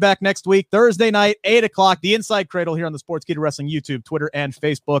 We'll be back next week, Thursday night, 8:00, the Inside Kradle here on the Sportskeeda Wrestling YouTube, Twitter, and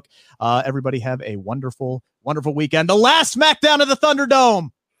Facebook. Everybody have a wonderful, wonderful weekend. The last SmackDown of the Thunderdome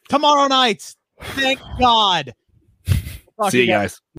tomorrow night. Thank God. See you guys.